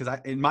practice? Because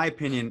in my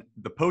opinion,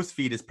 the post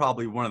feed is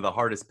probably one of the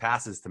hardest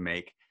passes to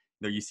make.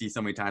 You see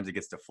so many times it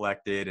gets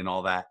deflected and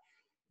all that.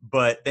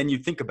 But then you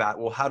think about,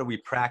 well, how do we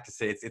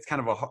practice it? It's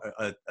kind of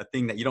a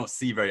thing that you don't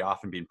see very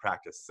often being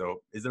practiced.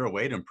 So is there a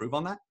way to improve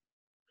on that?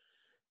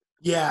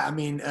 Yeah, I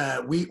mean,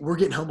 we're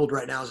getting humbled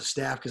right now as a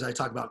staff because I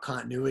talk about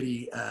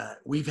continuity.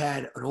 We've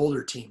had an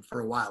older team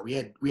for a while. We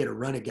had a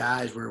run of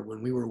guys where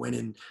when we were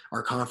winning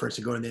our conference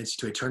and going to the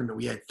NCAA tournament,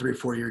 we had 3 or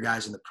 4 year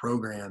guys in the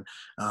program,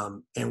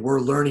 and we're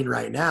learning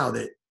right now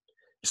that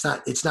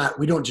it's not.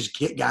 We don't just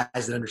get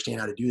guys that understand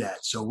how to do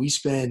that. So we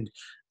spend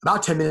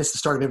about 10 minutes at the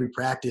start of every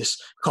practice.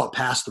 We call it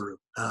pass through.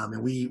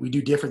 And we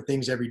do different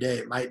things every day.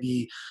 It might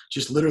be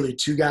just literally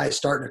 2 guys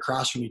starting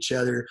across from each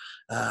other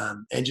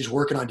and just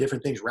working on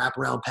different things,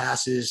 wraparound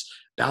passes,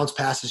 bounce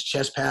passes,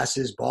 chest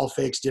passes, ball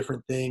fakes,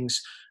 different things.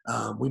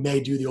 We may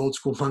do the old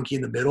school monkey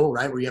in the middle,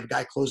 right, where you have a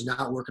guy closing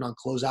out, working on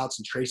closeouts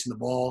and tracing the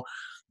ball,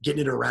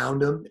 getting it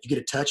around him. If you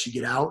get a touch, you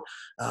get out.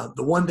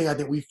 The one thing I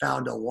think we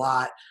found a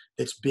lot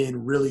that's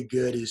been really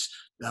good is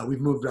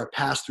we've moved our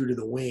pass through to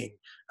the wing.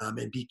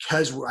 And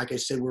because like I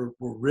said, we're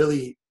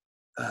really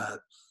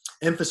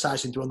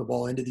emphasizing throwing the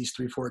ball into these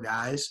 3-4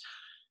 guys,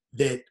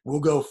 that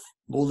we'll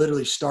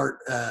literally start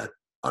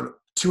on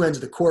 2 ends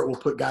of the court. We'll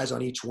put guys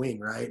on each wing,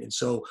 right? And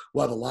so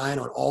we'll have a line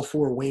on all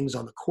 4 wings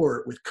on the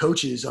court with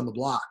coaches on the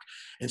block.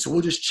 And so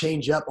we'll just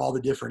change up all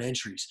the different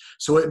entries.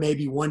 So it may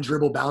be 1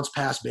 dribble, bounce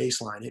pass,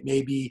 baseline. It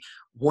may be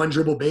 1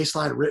 dribble,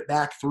 baseline, rip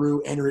back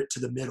through, enter it to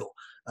the middle.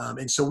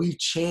 And so we've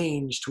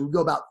changed. We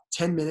go about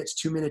 10 minutes,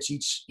 2 minutes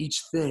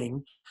each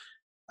thing,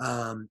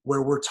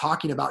 where we're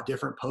talking about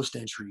different post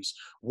entries.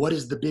 What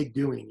is the big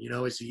doing?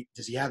 Does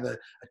he have a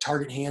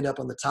target hand up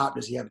on the top?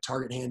 Does he have a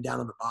target hand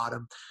down on the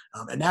bottom?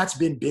 And that's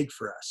been big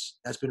for us.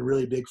 That's been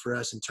really big for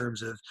us in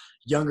terms of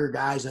younger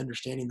guys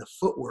understanding the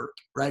footwork,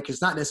 right? Because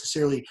it's not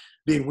necessarily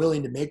being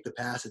willing to make the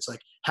pass. It's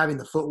like having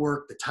the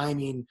footwork, the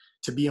timing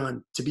to be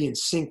in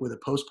sync with a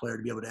post player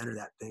to be able to enter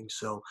that thing.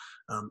 So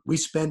we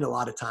spend a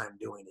lot of time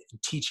doing it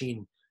and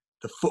teaching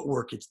the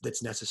footwork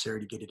that's necessary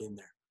to get it in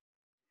there.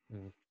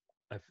 Mm.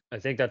 I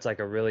think that's like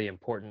a really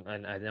important,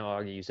 and I know,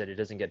 Augie, you said it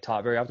doesn't get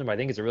taught very often, but I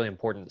think it's a really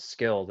important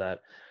skill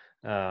that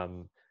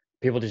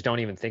people just don't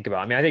even think about.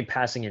 I mean, I think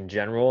passing in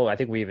general, I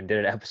think we even did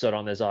an episode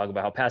on this, Og,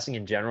 about how passing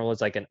in general is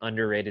like an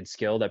underrated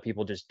skill that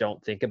people just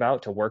don't think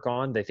about to work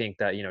on. They think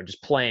that,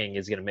 just playing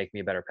is going to make me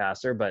a better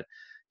passer, but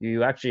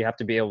you actually have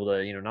to be able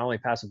to, not only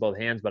pass with both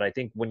hands, but I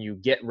think when you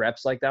get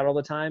reps like that all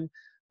the time,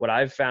 what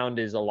I've found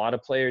is a lot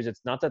of players,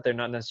 it's not that they're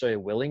not necessarily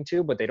willing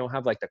to, but they don't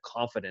have like the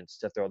confidence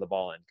to throw the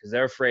ball in, because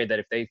they're afraid that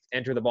if they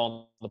enter the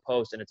ball in the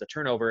post and it's a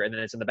turnover and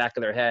then it's in the back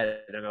of their head,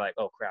 and they're like,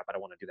 oh crap, I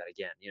don't want to do that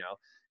again, And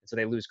so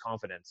they lose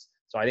confidence.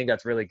 So I think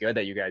that's really good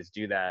that you guys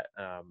do that,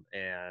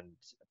 and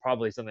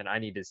probably something I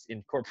need to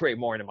incorporate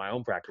more into my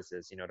own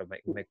practices, to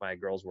make my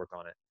girls work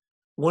on it.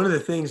 One of the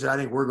things that I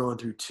think we're going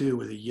through too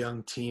with a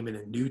young team and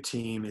a new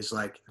team is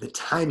like the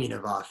timing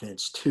of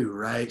offense too,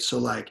 right? So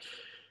like,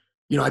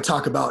 I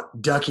talk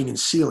about ducking and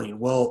sealing.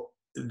 Well,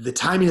 the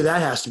timing of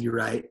that has to be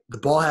right. The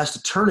ball has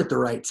to turn at the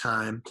right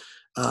time.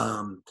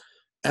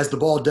 As the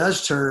ball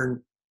does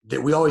turn,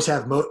 that we always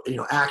have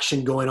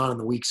action going on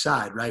the weak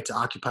side, right, to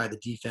occupy the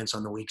defense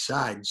on the weak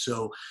side. And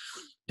so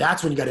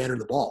that's when you got to enter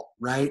the ball,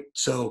 right?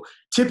 So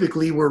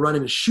typically we're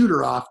running a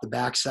shooter off the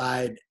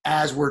backside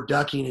as we're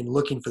ducking and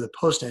looking for the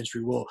post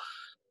entry. Well,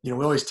 we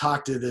always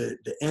talk to the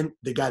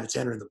guy that's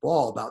entering the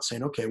ball about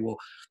saying, okay, well,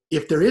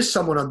 if there is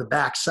someone on the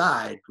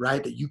backside,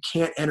 right, that you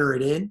can't enter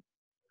it in,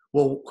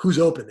 well, who's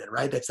open then,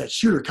 right? That's that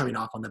shooter coming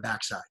off on the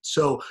backside.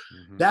 So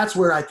that's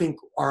where I think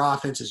our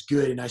offense is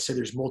good. And I said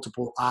there's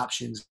multiple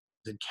options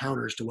and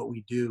counters to what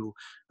we do.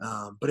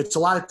 But it's a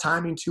lot of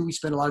timing too. We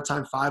spend a lot of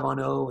time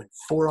 5-on-0 and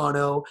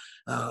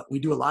 4-on-0. We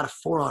do a lot of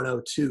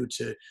 4-on-0 too,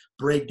 to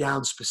break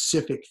down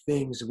specific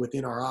things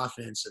within our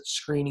offense of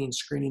screening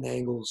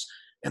angles,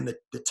 and the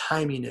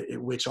timing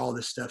at which all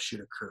this stuff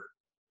should occur.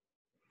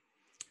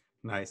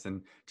 Nice.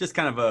 And just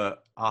kind of a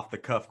off the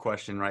cuff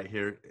question right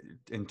here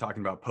in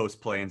talking about post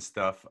play and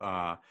stuff.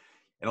 And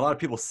a lot of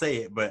people say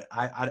it, but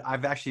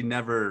I've actually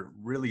never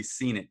really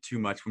seen it too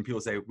much when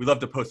people say, we love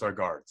to post our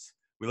guards.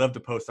 We love to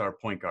post our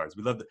point guards.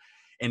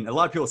 And a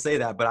lot of people say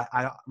that, but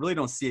I really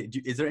don't see it.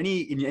 Is there in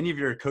any of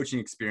your coaching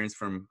experience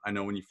from, I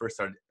know when you first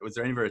started, was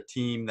there any of a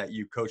team that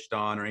you coached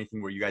on or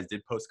anything where you guys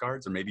did post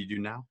guards, or maybe you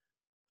do now?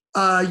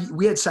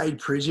 We had Saeed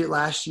Pridgett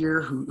last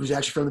year, who's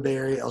actually from the Bay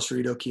Area, El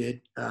Cerrito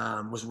kid,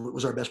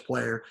 was our best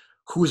player,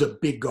 who was a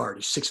big guard.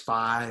 He's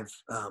 6'5",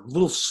 a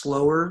little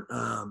slower,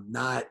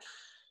 not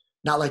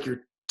like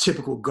your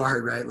typical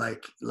guard, right?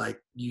 Like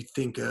you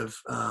think of.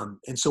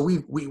 And so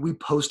we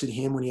posted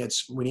him when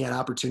he had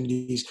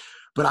opportunities,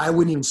 but I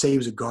wouldn't even say he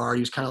was a guard.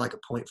 He was kind of like a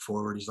point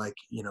forward. He's like,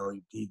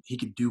 he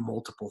could do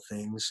multiple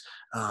things.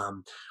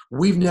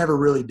 We've never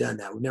really done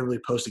that. We've never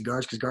really posted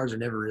guards because guards are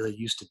never really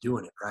used to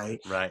doing it. Right.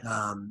 Right.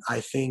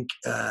 I think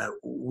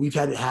we've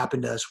had it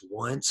happen to us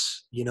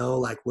once,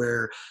 like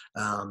where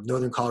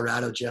Northern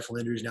Colorado, Jeff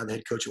Linder, who's now the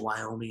head coach at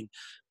Wyoming,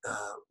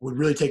 would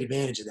really take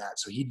advantage of that.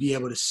 So he'd be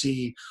able to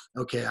see,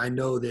 okay, I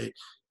know that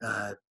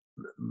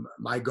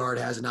my guard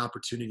has an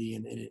opportunity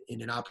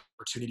and an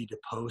opportunity to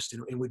post,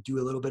 and would do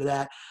a little bit of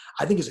that.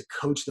 I think as a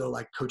coach, though,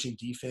 like coaching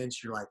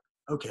defense, you're like,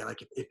 okay, like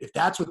if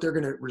that's what they're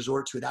going to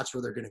resort to, that's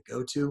where they're going to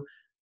go to,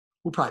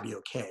 we'll probably be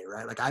okay,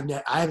 right? Like I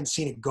haven't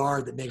seen a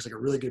guard that makes like a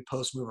really good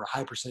post move or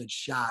high percentage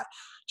shot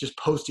just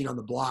posting on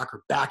the block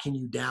or backing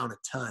you down a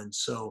ton.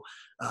 So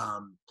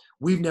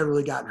we've never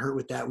really gotten hurt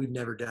with that. We've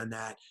never done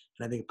that.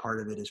 And I think part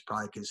of it is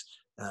probably because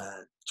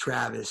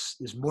Travis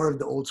is more of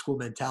the old school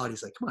mentality.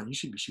 He's like, come on, you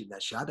shouldn't be shooting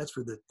that shot. That's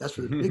for the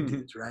big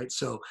dudes, right?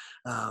 So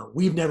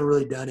we've never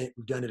really done it.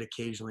 We've done it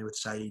occasionally with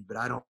Saeed, but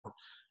I don't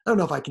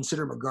know if I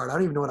consider him a guard. I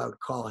don't even know what I would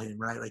call him,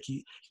 right? Like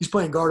he's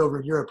playing guard over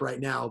in Europe right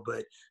now,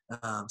 but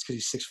it's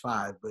because he's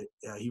 6'5", but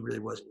he really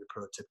wasn't your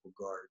prototypical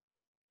guard.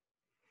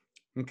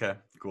 Okay,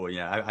 cool.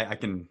 Yeah, I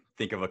can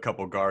think of a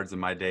couple guards in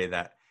my day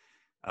that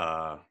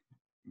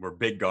were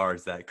big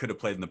guards that could have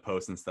played in the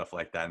post and stuff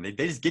like that. And they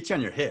just get you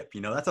on your hip.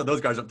 That's how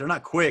those guards are. They're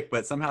not quick,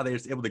 but somehow they're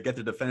just able to get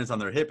their defenders on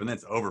their hip, and then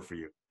it's over for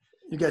you.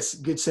 You got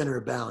good center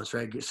of balance,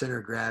 right? Good center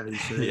of gravity.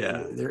 So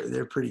yeah,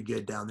 they're pretty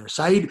good down there.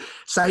 Saeed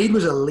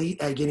was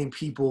elite at getting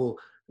people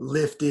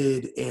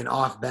lifted and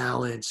off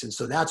balance, and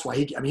so that's why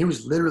he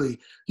was a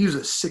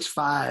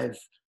 6'5"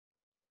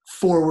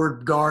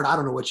 forward guard. I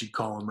don't know what you'd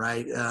call him,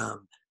 right?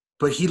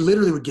 But he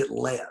literally would get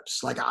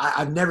layups. Like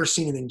I've never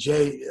seen anything.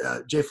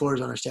 Jay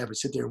Flores on our staff would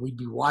sit there and we'd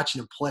be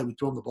watching him play. We'd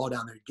throw him the ball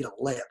down there and get a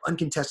layup,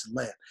 uncontested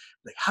layup.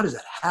 Like, how does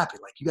that happen?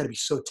 Like, you got to be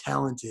so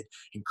talented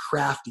and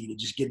crafty to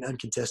just get an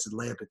uncontested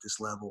layup at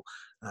this level.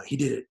 He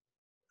did it.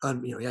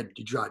 He had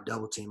to draw a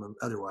double team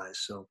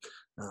otherwise. So,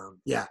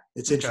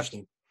 it's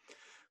interesting. Okay.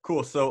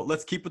 Cool. So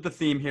let's keep with the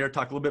theme here.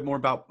 Talk a little bit more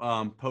about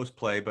post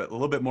play, but a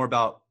little bit more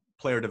about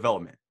player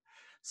development.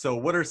 So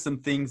what are some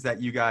things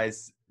that you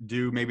guys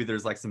do? Maybe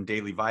there's like some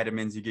daily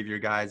vitamins you give your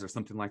guys or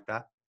something like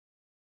that.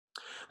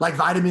 Like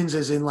vitamins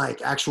as in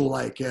like actual,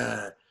 like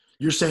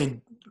you're saying,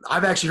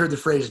 I've actually heard the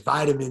phrase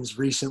vitamins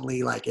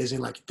recently, like as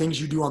in like things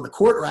you do on the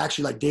court, or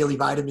actually like daily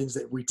vitamins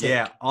that we take?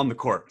 Yeah, on the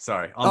court.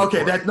 Sorry.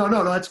 Okay.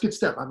 No, that's good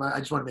stuff. I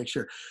just want to make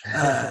sure.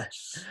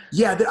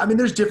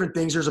 There's different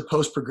things. There's a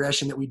post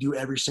progression that we do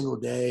every single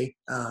day.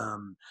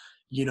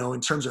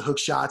 in terms of hook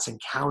shots and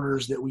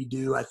counters that we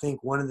do, I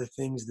think one of the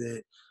things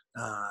that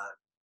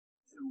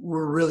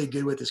we're really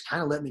good with is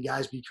kind of letting the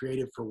guys be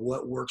creative for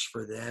what works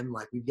for them.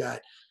 Like we've got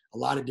a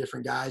lot of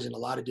different guys in a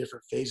lot of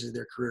different phases of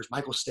their careers.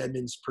 Michael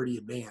Stedman's pretty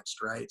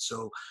advanced, right?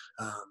 So,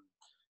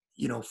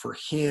 for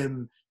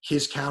him,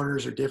 his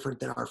counters are different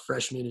than our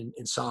freshmen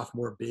and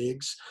sophomore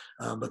bigs.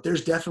 But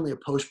there's definitely a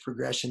post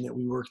progression that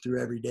we work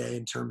through every day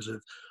in terms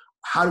of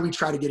how do we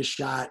try to get a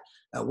shot?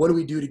 What do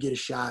we do to get a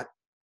shot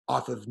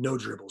off of no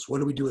dribbles? What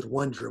do we do with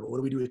one dribble? What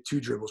do we do with two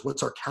dribbles?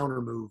 What's our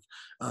counter move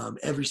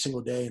every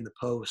single day in the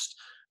post?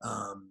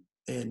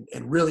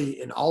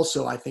 And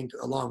also I think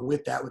along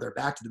with that, with our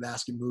back to the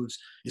basket moves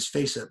is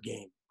face up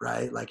game,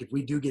 right? Like if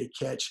we do get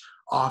a catch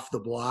off the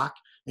block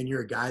and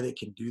you're a guy that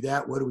can do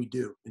that, what do we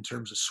do in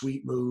terms of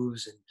sweep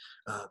moves and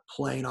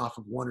playing off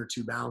of one or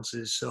two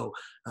bounces? So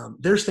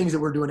there's things that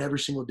we're doing every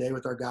single day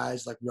with our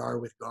guys, like we are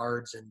with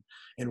guards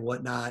and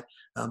whatnot.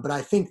 But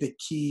I think the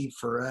key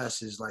for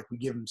us is like we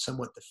give them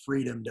somewhat the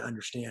freedom to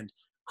understand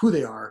who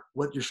they are,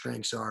 what your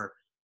strengths are,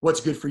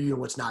 what's good for you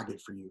and what's not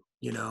good for you,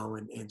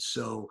 and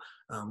so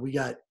we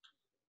got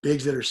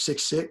bigs that are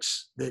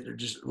 6'6", that are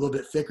just a little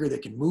bit thicker,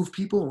 that can move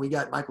people. And we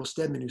got Michael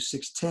Stedman, who's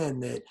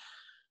 6'10", that,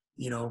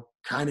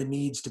 kind of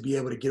needs to be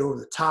able to get over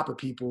the top of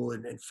people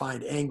and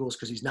find angles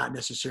because he's not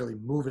necessarily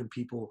moving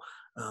people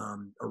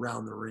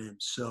around the rim.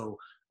 So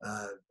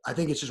I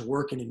think it's just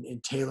working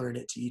and tailoring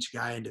it to each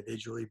guy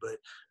individually. But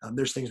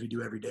there's things we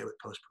do every day with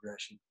post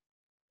progression.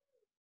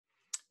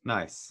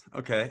 Nice.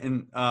 Okay.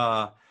 And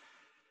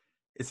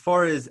as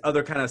far as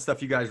other kind of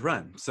stuff you guys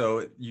run,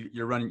 so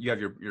you're running, you have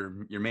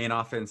your main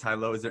offense, high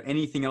low. Is there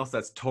anything else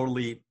that's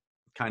totally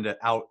kind of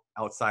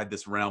outside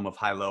this realm of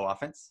high low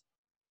offense?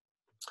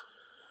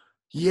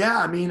 Yeah,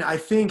 I mean, I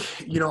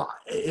think,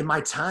 in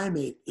my time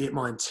at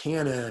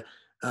Montana,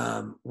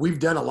 we've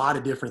done a lot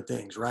of different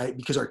things, right?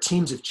 Because our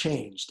teams have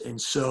changed.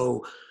 And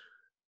so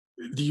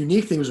the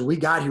unique thing was when we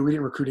got here, we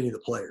didn't recruit any of the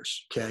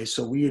players. Okay.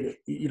 So we had,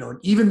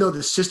 even though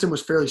the system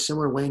was fairly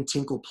similar, Wayne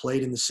Tinkle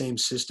played in the same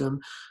system.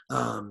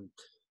 But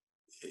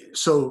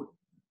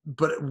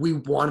we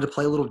wanted to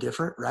play a little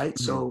different. Right.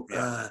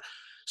 Mm-hmm.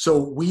 So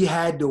we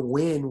had to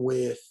win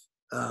with,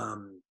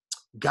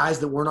 guys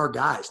that weren't our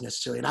guys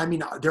necessarily. And I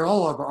mean, they're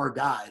all of our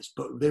guys,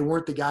 but they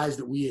weren't the guys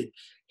that we had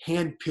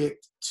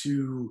handpicked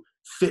to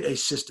fit a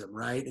system.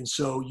 Right. And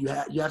so you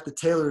have to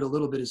tailor it a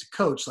little bit as a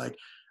coach. Like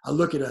I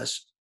look at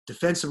us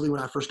defensively, when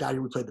I first got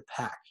here, we played the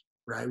pack,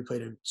 right?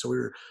 So we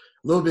were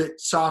a little bit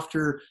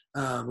softer.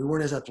 We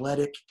weren't as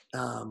athletic. We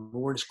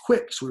weren't as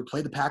quick. So we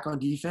played the pack on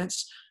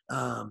defense.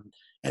 And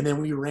then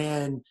we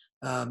ran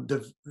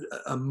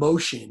a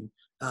motion,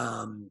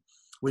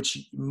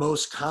 which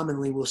most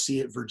commonly we'll see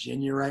at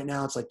Virginia right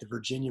now. It's like the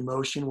Virginia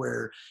motion,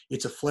 where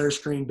it's a flare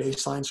screen,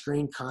 baseline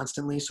screen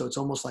constantly. So it's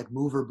almost like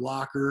mover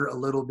blocker a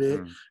little bit.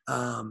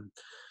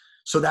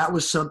 So that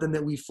was something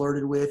that we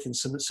flirted with, and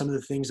some of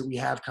the things that we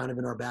have kind of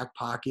in our back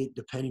pocket,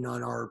 depending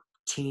on our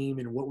team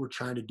and what we're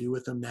trying to do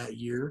with them that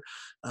year.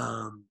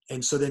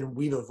 And so then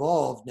we've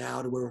evolved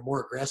now to where we're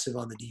more aggressive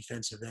on the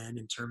defensive end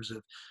in terms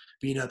of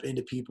being up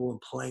into people and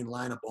playing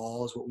line of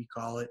ball is what we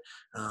call it.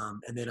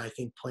 And then I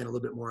think playing a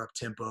little bit more up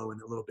tempo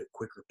and a little bit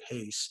quicker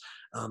pace.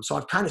 So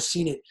I've kind of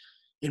seen it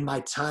in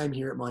my time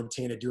here at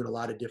Montana doing a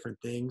lot of different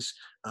things.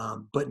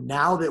 But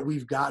now that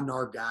we've gotten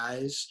our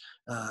guys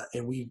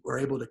and we are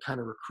able to kind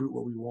of recruit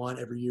what we want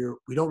every year,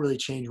 we don't really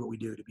change what we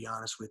do, to be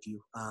honest with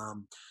you.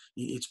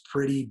 It's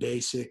pretty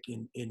basic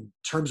in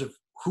terms of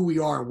who we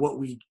are and what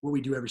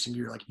we do every single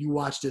year. Like if you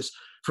watched us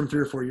from 3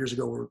 or 4 years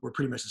ago, we're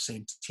pretty much the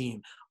same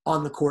team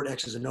on the court,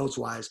 X's and O's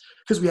wise,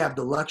 because we have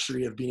the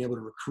luxury of being able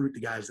to recruit the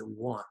guys that we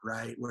want,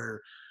 right?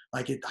 Where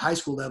like at the high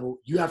school level,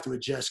 you have to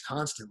adjust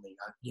constantly,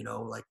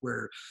 like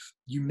where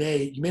you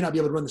may not be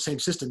able to run the same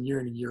system year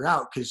in and year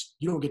out because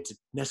you don't get to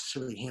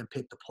necessarily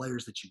handpick the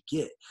players that you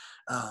get.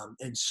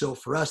 And so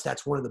for us,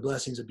 that's one of the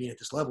blessings of being at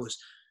this level is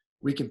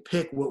we can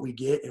pick what we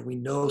get and we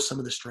know some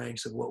of the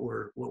strengths of what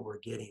we're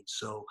getting.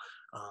 So,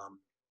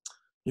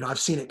 I've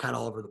seen it kind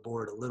of all over the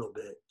board a little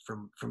bit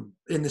from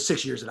in the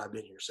 6 years that I've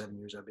been here, 7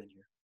 years I've been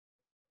here.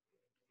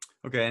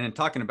 Okay. And in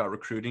talking about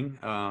recruiting,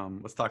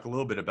 let's talk a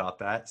little bit about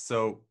that.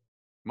 So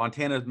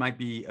Montana might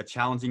be a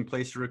challenging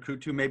place to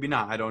recruit to, maybe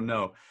not. I don't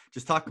know.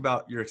 Just talk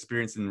about your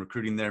experience in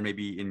recruiting there,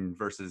 maybe in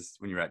versus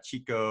when you're at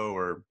Chico,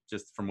 or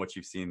just from what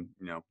you've seen,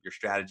 your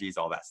strategies,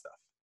 all that stuff.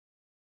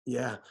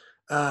 Yeah.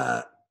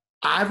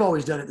 I've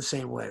always done it the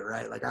same way,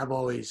 right? Like I've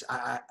always,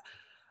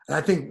 and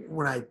I think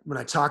when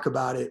I talk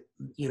about it,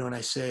 and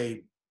I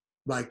say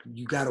like,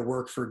 you got to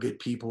work for good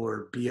people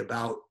or be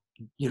about,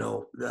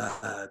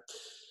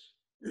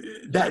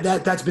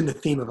 that's been the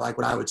theme of like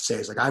what I would say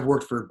is like I've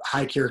worked for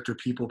high character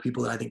people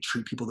that I think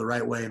treat people the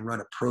right way and run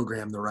a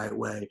program the right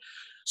way.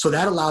 So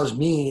that allows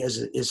me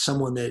as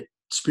someone that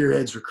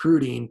spearheads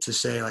recruiting to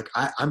say, like,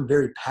 I'm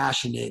very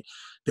passionate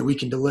that we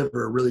can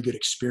deliver a really good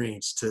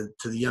experience to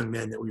the young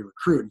men that we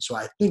recruit. And so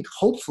I think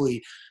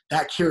hopefully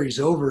that carries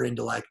over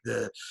into like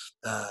the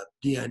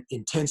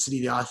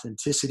intensity, the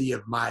authenticity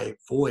of my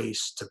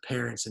voice to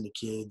parents and to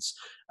kids.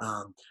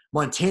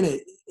 Montana,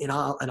 in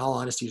all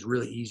honesty, is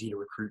really easy to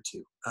recruit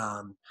to.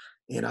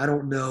 And I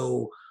don't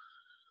know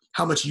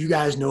how much you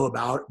guys know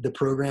about the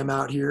program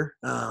out here,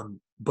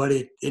 but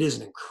it is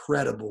an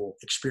incredible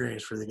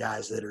experience for the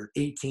guys that are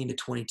 18 to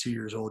 22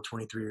 years old,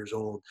 23 years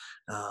old.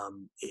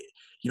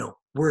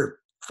 We're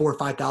 4,000 or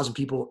 5,000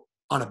 people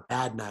on a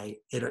bad night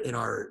in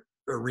our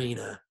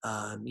arena,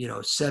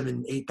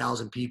 7,000,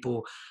 8,000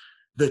 people.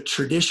 The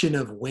tradition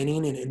of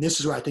winning, and this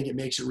is where I think it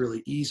makes it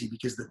really easy,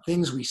 because the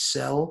things we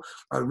sell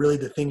are really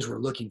the things we're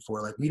looking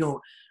for. Like we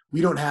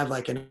don't have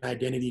like an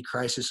identity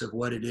crisis of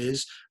what it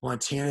is.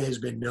 Montana has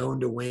been known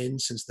to win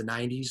since the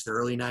 90s, the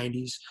early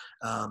 90s,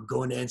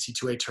 going to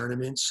NC2A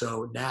tournaments.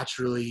 So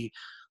naturally,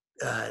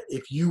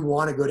 if you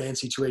want to go to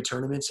NC2A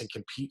tournaments and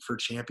compete for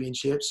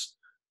championships,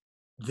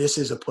 this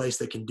is a place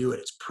that can do it.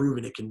 It's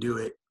proven it can do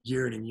it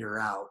year in and year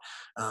out.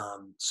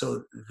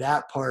 So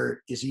that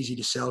part is easy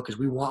to sell because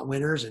we want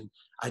winners. And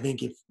I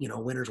think if,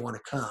 winners want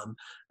to come,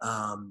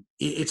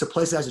 it's a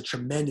place that has a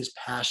tremendous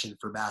passion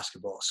for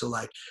basketball. So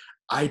like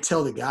I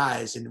tell the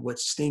guys, and what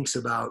stinks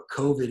about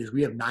COVID is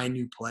we have 9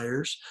 new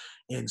players.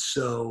 And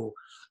so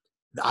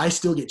I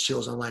still get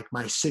chills on like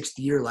my 6th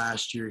year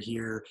last year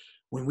here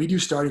when we do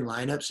starting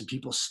lineups and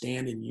people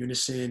stand in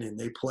unison and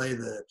they play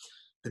the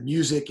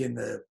music and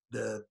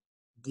the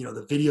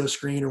video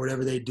screen or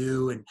whatever they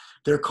do, and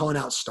they're calling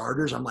out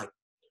starters. I'm like,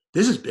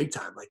 this is big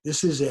time. Like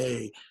this is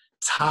a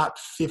top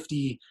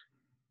 50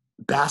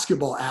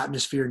 basketball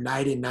atmosphere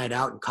night in, night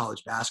out in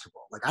college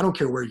basketball. Like, I don't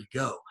care where you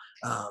go.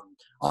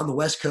 On the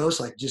West Coast,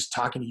 like just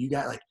talking to you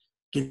guys, like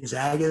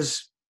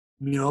Gonzaga's,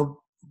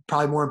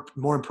 probably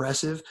more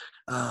impressive.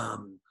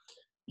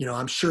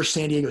 I'm sure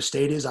San Diego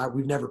State is.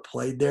 We've never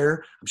played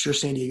there. I'm sure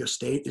San Diego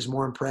State is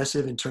more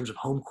impressive in terms of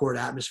home court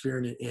atmosphere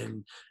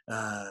and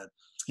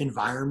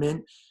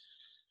environment.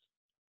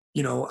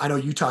 I know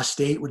Utah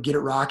State would get it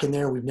rocking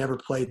there. We've never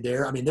played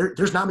there. I mean,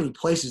 there's not many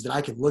places that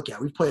I can look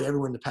at. We've played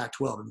everywhere in the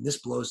Pac-12. I mean,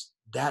 this blows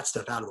that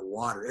stuff out of the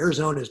water.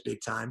 Arizona is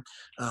big time.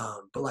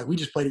 But like we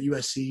just played at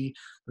USC.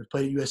 We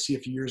played at USC a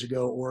few years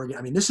ago, Oregon.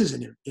 I mean, this is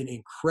an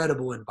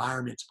incredible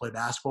environment to play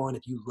basketball. And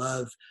if you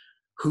love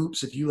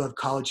hoops, if you love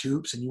college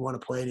hoops and you want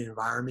to play in an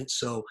environment.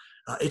 So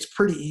it's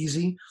pretty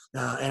easy.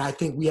 And I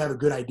think we have a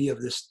good idea of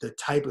the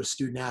type of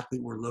student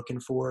athlete we're looking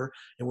for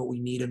and what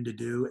we need them to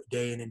do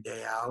day in and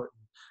day out.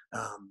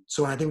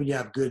 So I think when you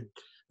have good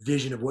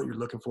vision of what you're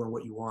looking for and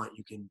what you want,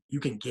 you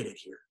can get it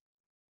here.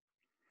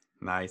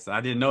 Nice. I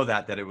didn't know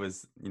that it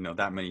was,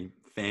 that many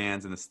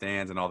fans in the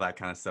stands and all that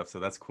kind of stuff. So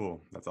that's cool.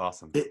 That's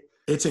awesome.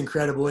 It's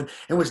incredible. And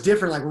what's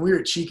different, like when we were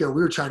at Chico,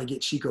 we were trying to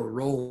get Chico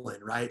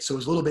rolling, right? So it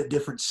was a little bit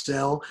different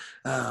sell.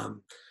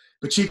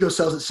 But Chico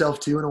sells itself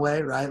too in a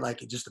way, right? Like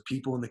just the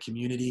people in the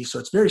community. So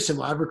it's very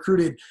similar. I've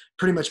recruited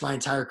pretty much my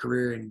entire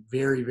career in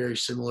very, very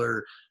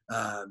similar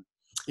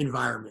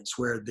environments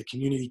where the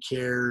community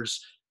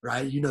cares,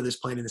 right? This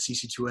playing in the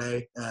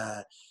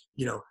CC2A,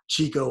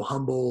 Chico,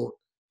 Humboldt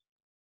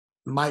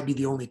might be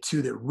the only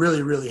two that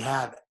really, really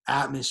have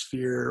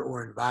atmosphere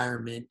or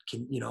environment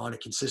on a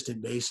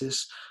consistent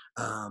basis.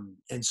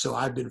 And so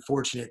I've been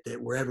fortunate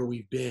that wherever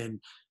we've been,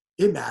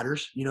 it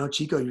matters.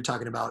 Chico, you're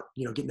talking about,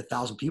 getting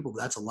 1,000 people.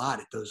 That's a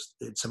lot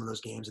at some of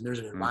those games, and there's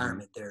an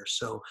environment there.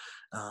 So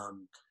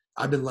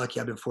I've been lucky.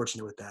 I've been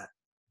fortunate with that.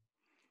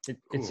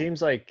 It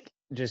seems like,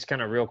 just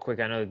kind of real quick,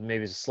 I know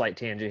maybe it's a slight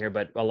tangent here,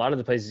 but a lot of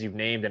the places you've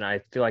named, and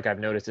I feel like I've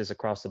noticed this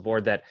across the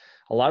board, that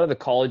a lot of the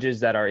colleges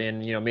that are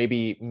in,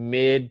 maybe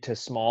mid to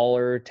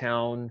smaller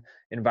town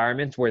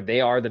environments where they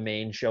are the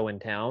main show in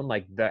town,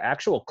 like the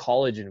actual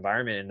college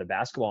environment and the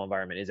basketball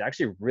environment is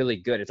actually really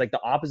good. It's like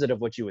the opposite of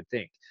what you would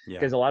think.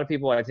 Because a lot of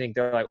people, I think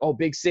they're like, oh,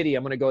 big city,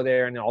 I'm going to go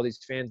there and all these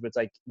fans. But it's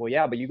like, well,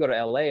 yeah, but you go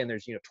to LA and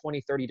there's,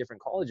 20, 30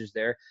 different colleges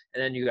there.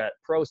 And then you got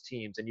pros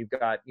teams and you've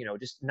got,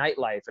 just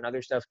nightlife and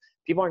other stuff.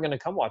 People aren't going to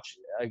come watch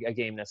a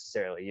game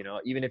necessarily,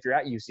 even if you're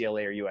at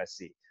UCLA or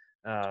USC.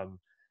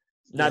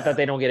 Not that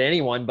they don't get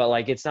anyone, but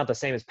like, it's not the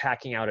same as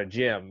packing out a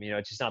gym,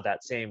 it's just not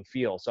that same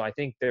feel. So I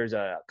think there's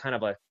a kind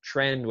of a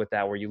trend with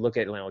that, where you look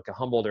at like a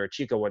Humboldt or a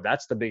Chico, where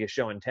that's the biggest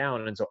show in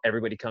town. And so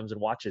everybody comes and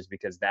watches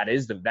because that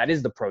is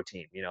the pro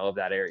team, of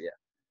that area.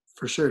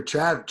 For sure.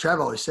 Trav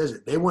always says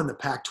it. They won the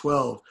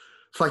Pac-12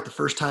 for like the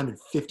first time in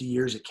 50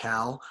 years at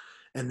Cal.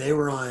 And they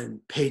were on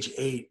page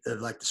 8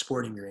 of like the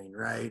Sporting Green,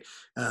 right?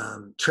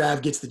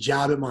 Trav gets the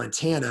job at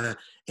Montana,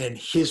 and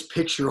his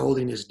picture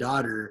holding his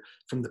daughter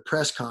from the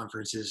press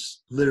conference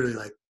is literally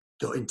like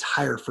the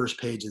entire first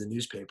page of the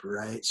newspaper,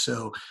 right?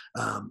 So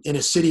in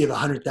a city of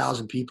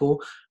 100,000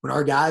 people, when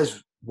our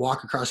guys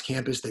walk across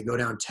campus, they go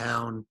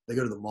downtown, they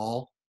go to the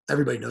mall,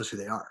 everybody knows who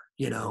they are.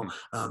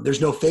 There's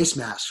no face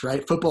masks,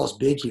 right? Football's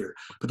big here,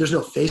 but there's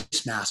no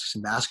face masks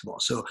in basketball.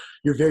 So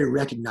you're very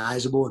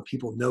recognizable and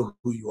people know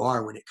who you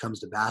are when it comes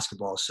to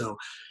basketball. So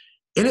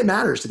and it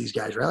matters to these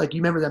guys, right? Like,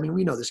 you remember that? I mean,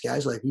 we know this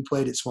guys, like, we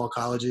played at small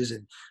colleges,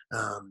 and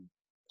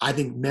I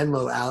think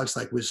Menlo, Alex,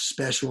 like, was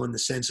special in the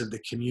sense of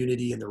the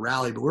community and the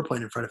rally, but we're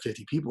playing in front of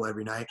 50 people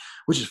every night,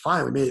 which is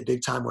fine. We made it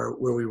big time where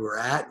we were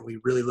at, and we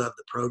really loved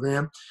the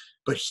program.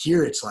 But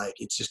here it's like,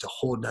 it's just a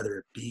whole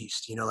nother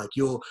beast, you know, like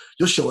you'll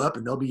show up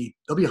and there'll be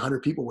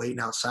 100 people waiting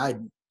outside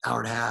an hour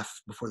and a half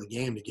before the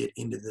game to get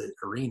into the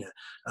arena.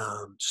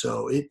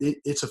 So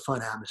it's a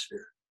fun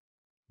atmosphere.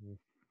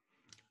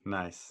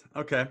 Nice.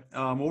 Okay.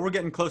 Well, we're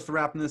getting close to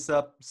wrapping this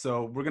up.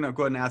 So we're going to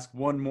go ahead and ask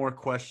one more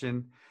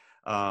question.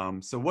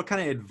 So what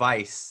kind of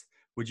advice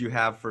would you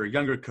have for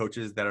younger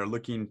coaches that are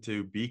looking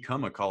to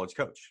become a college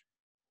coach?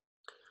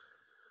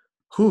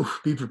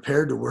 Be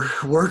prepared to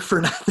work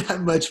for not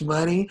that much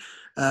money.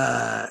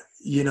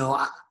 You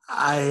know,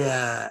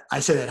 I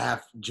say that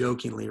half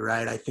jokingly,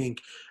 right? I think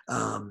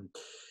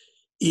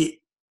it's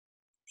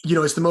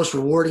the most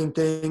rewarding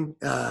thing.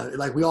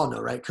 Like we all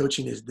know, right?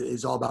 Coaching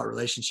is all about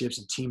relationships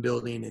and team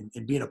building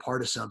and being a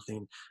part of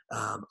something.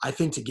 I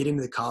think to get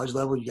into the college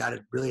level, you got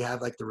to really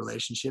have like the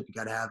relationship. You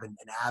got to have an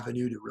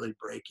avenue to really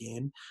break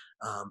in.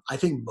 I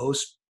think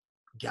most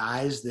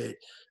guys that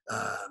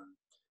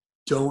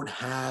don't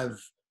have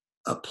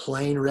a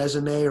plain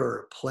resume or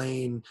a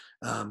plain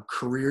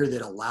career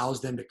that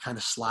allows them to kind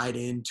of slide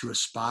into a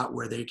spot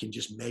where they can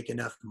just make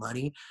enough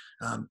money.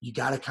 You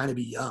got to kind of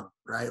be young,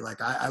 right?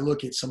 Like I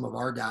look at some of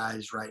our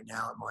guys right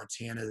now at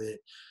Montana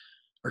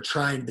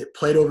that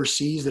played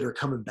overseas, that are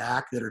coming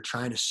back, that are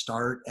trying to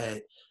start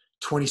at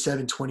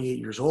 27, 28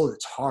 years old.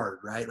 It's hard,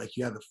 right? Like,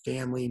 you have a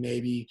family,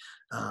 maybe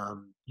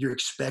you're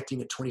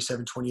expecting at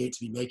 27, 28 to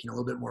be making a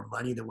little bit more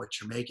money than what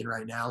you're making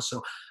right now. So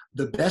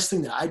the best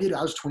thing that I did,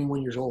 I was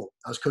 21 years old.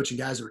 I was coaching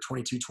guys that were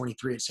 22,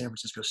 23 at San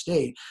Francisco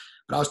State,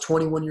 but I was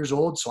 21 years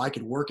old, so I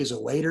could work as a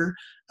waiter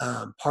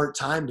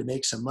part-time to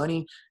make some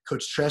money.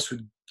 Coach Tress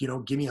would,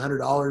 give me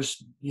 $100,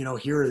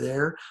 here or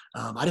there.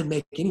 I didn't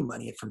make any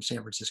money from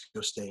San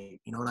Francisco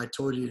State, and I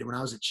told you that when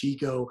I was at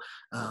Chico,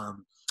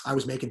 I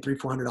was making $300,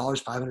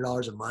 $400,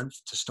 $500 a month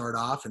to start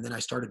off. And then I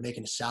started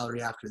making a salary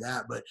after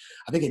that. But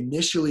I think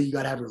initially you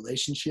got to have a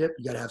relationship,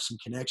 you got to have some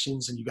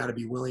connections, and you got to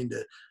be willing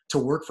to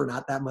work for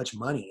not that much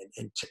money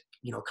and to,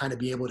 kind of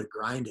be able to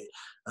grind it.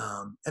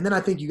 And then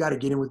I think you got to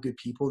get in with good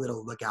people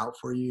that'll look out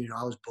for you.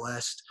 I was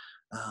blessed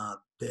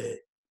that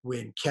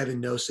when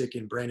Kevin Nosek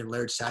and Brandon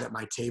Laird sat at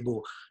my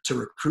table to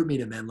recruit me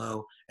to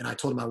Menlo, and I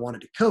told them I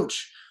wanted to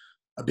coach,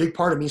 a big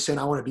part of me saying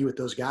I want to be with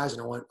those guys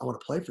and I want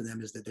to play for them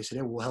is that they said,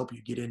 "Hey, we'll help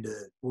you get into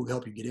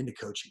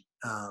coaching."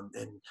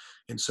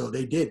 And so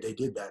they did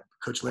that.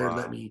 Coach Laird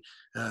let me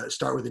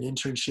start with an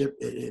internship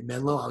at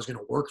Menlo. I was going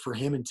to work for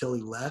him until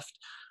he left.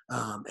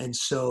 And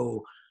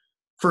so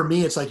for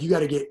me, it's like, you got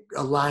to get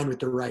aligned with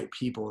the right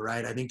people,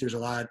 right? I think there's a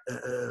lot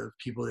of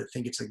people that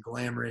think it's a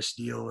glamorous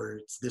deal or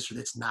it's this or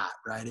it's not,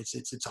 right? It's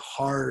a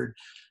hard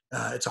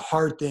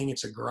thing.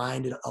 It's a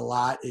grind a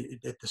lot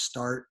at the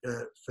start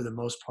for the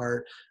most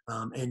part.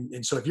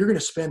 And so if you're going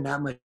to spend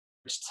that much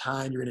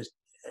time, you're going to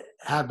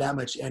have that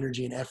much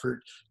energy and effort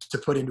to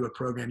put into a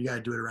program, you got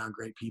to do it around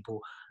great people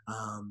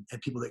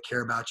and people that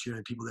care about you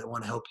and people that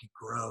want to help you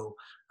grow.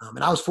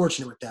 And I was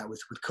fortunate with that,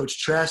 with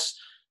Coach Tress,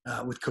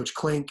 with Coach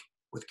Klink,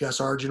 with Gus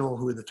Arginal,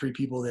 who are the three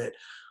people that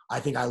I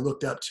think I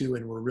looked up to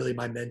and were really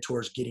my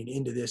mentors getting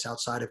into this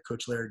outside of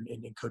Coach Laird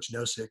and Coach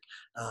Nosek.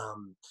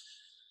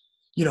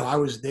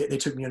 They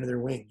took me under their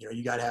wing.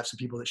 You got to have some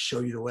people that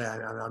show you the way.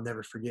 I'll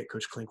never forget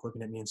Coach Klink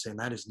looking at me and saying,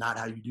 "That is not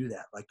how you do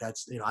that." Like,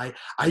 that's,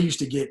 I used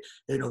to get,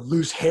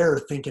 lose hair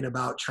thinking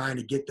about trying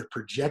to get the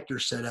projector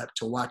set up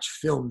to watch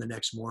film the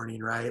next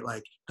morning, right?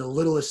 Like, the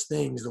littlest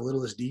things, the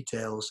littlest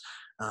details.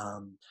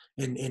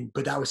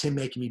 But that was him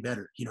making me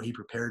better. He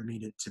prepared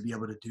me to be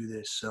able to do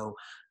this. So,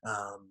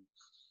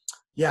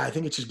 I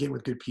think it's just getting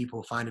with good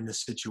people, finding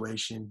this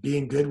situation,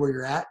 being good where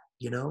you're at,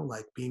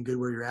 being good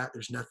where you're at.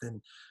 There's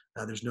nothing,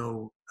 there's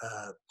no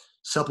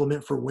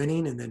supplement for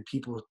winning. And then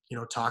people,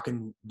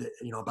 talking,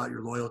 about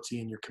your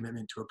loyalty and your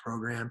commitment to a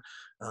program.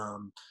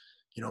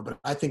 But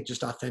I think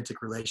just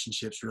authentic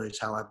relationships really is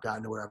how I've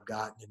gotten to where I've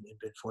gotten and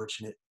been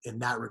fortunate in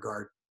that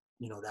regard,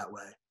 that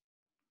way.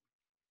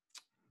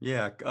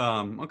 Yeah.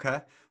 Okay.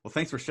 Well,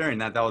 thanks for sharing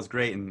that. That was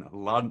great. And a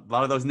lot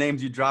of those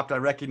names you dropped, I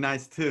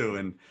recognize too.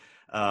 And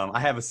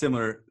I have a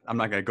similar, I'm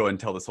not going to go and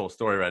tell this whole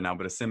story right now,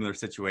 but a similar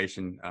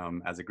situation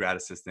as a grad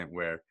assistant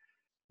where,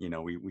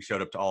 we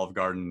showed up to Olive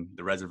Garden,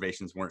 the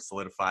reservations weren't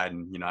solidified.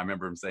 And, I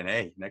remember him saying,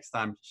 "Hey, next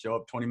time show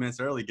up 20 minutes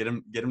early, get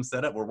them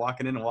set up. We're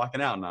walking in and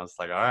walking out." And I was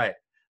like, "All right,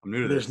 I'm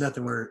new to this."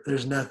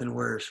 There's nothing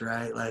worse,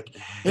 right? Like,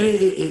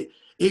 and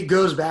it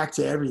goes back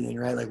to everything,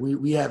 right? Like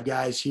we have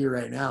guys here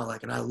right now,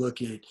 like, and I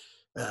look at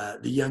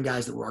the young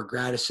guys that were our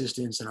grad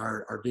assistants and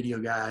our video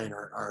guy and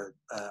our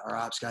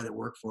ops guy that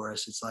work for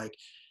us. It's like,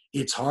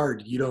 it's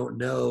hard. You don't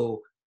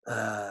know.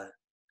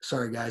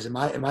 Sorry guys, am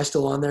I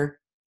still on there?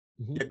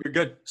 Yep, you're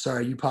good.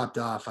 Sorry, you popped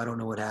off. I don't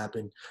know what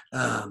happened.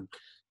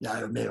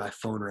 Maybe my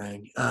phone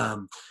rang.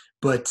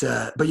 But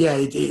yeah,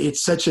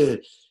 it's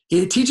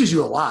it teaches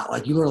you a lot.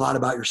 Like, you learn a lot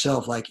about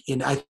yourself. Like,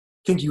 and I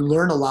think you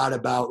learn a lot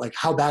about like,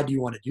 how bad do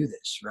you want to do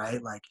this?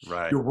 Right. Like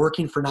Right. you're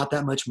working for not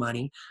that much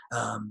money.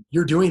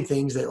 You're doing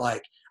things that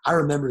like, I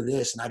remember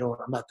this, and I'm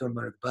not throwing him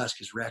under the bus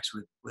because Rex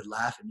would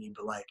laugh at me,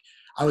 but like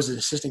I was an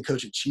assistant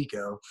coach at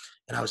Chico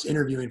and I was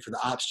interviewing for the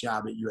ops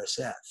job at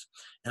USF,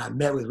 and I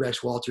met with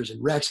Rex Walters,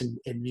 and Rex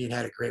and me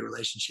had a great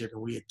relationship,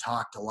 and we had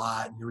talked a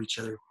lot and knew each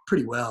other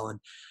pretty well.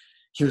 And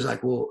he was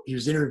like, well, he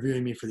was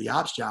interviewing me for the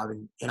ops job,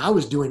 and I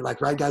was doing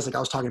like, right, guys, like I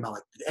was talking about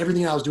like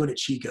everything I was doing at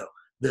Chico,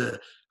 the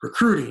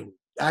recruiting,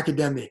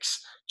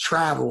 academics,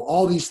 travel,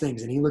 all these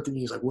things. And he looked at me,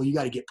 he's like, well, you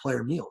got to get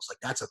player meals. Like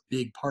that's a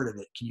big part of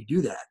it. Can you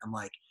do that? I'm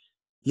like,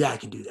 yeah, I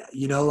can do that.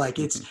 Like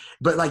it's,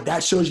 but like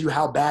that shows you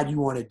how bad you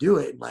want to do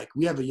it. And like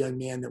we have a young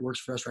man that works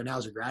for us right now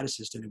as a grad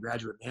assistant and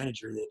graduate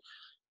manager that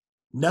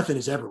nothing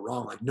is ever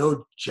wrong. Like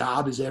no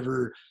job is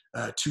ever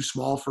too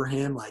small for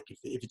him. Like if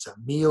it's a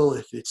meal,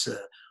 if it's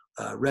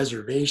a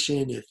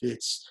reservation, if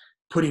it's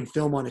putting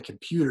film on a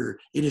computer,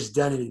 it is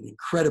done at an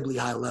incredibly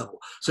high level.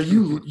 So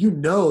you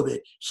know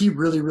that he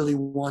really, really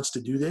wants to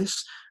do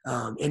this.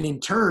 And in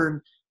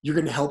turn, you're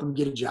going to help him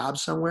get a job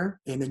somewhere,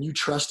 and then you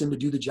trust him to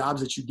do the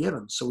jobs that you give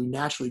him. So we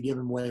naturally give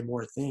him way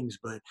more things.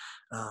 But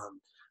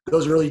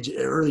those early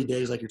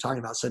days, like you're talking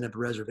about setting up a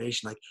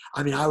reservation, like,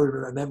 I mean, I would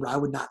remember I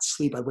would not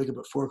sleep. I'd wake up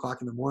at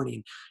 4:00 in the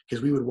morning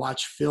because we would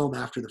watch film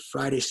after the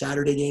Friday,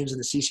 Saturday games in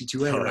the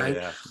CC2A, right?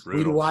 Yeah,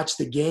 we'd watch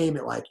the game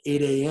at like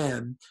 8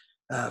 a.m.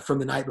 From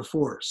the night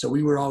before. So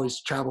we were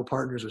always travel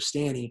partners with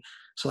Stanny.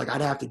 So like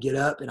I'd have to get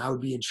up and I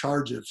would be in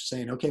charge of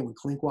saying, okay, when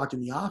Klink walked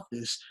in the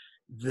office,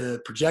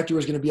 the projector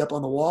was going to be up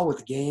on the wall with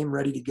the game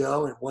ready to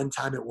go. And one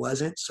time it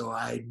wasn't. So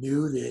I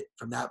knew that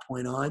from that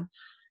point on,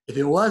 if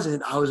it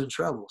wasn't, I was in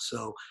trouble.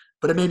 So,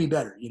 but it made me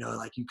better,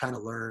 like you kind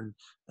of learn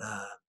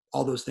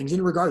all those things.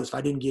 And regardless, if I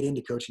didn't get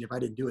into coaching, if I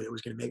didn't do it, it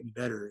was going to make me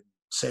better in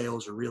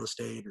sales or real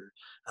estate or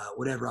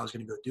whatever I was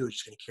going to go do. It's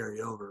just going to carry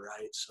over.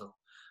 Right. So,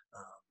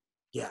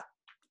 yeah.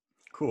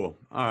 Cool.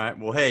 All right.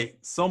 Well, hey,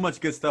 so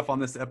much good stuff on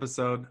this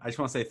episode. I just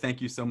want to say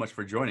thank you so much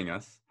for joining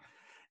us.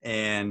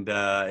 And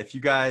if you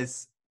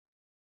guys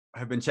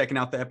have been checking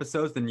out the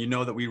episodes, then you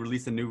know that we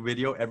release a new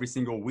video every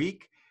single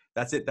week.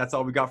 That's it. That's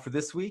all we got for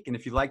this week. And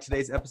if you like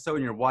today's episode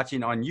and you're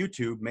watching on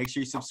YouTube, make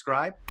sure you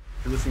subscribe.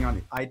 If you're listening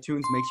on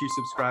iTunes, make sure you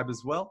subscribe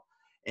as well.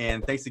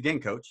 And thanks again,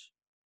 Coach.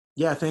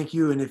 Yeah, thank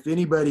you. And if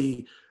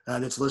anybody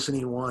that's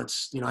listening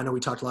wants, I know we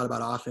talked a lot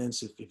about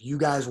offense. If you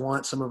guys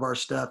want some of our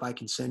stuff, I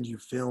can send you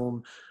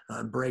film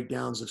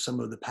breakdowns of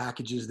some of the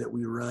packages that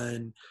we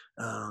run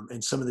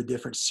and some of the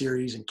different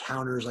series and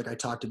counters like I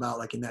talked about,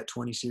 like in that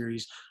 20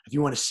 series. If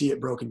you want to see it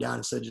broken down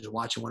instead of just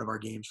watching one of our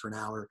games for an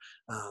hour,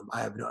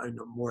 I'm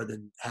more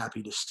than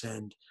happy to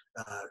send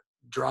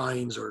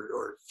drawings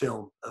or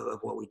film of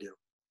what we do.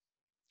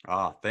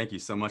 Thank you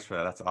so much for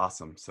that. That's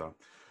awesome. So,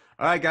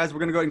 all right, guys, we're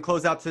going to go ahead and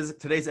close out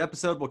today's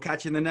episode. We'll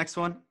catch you in the next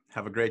one.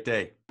 Have a great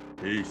day.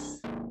 Peace.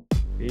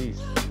 Peace.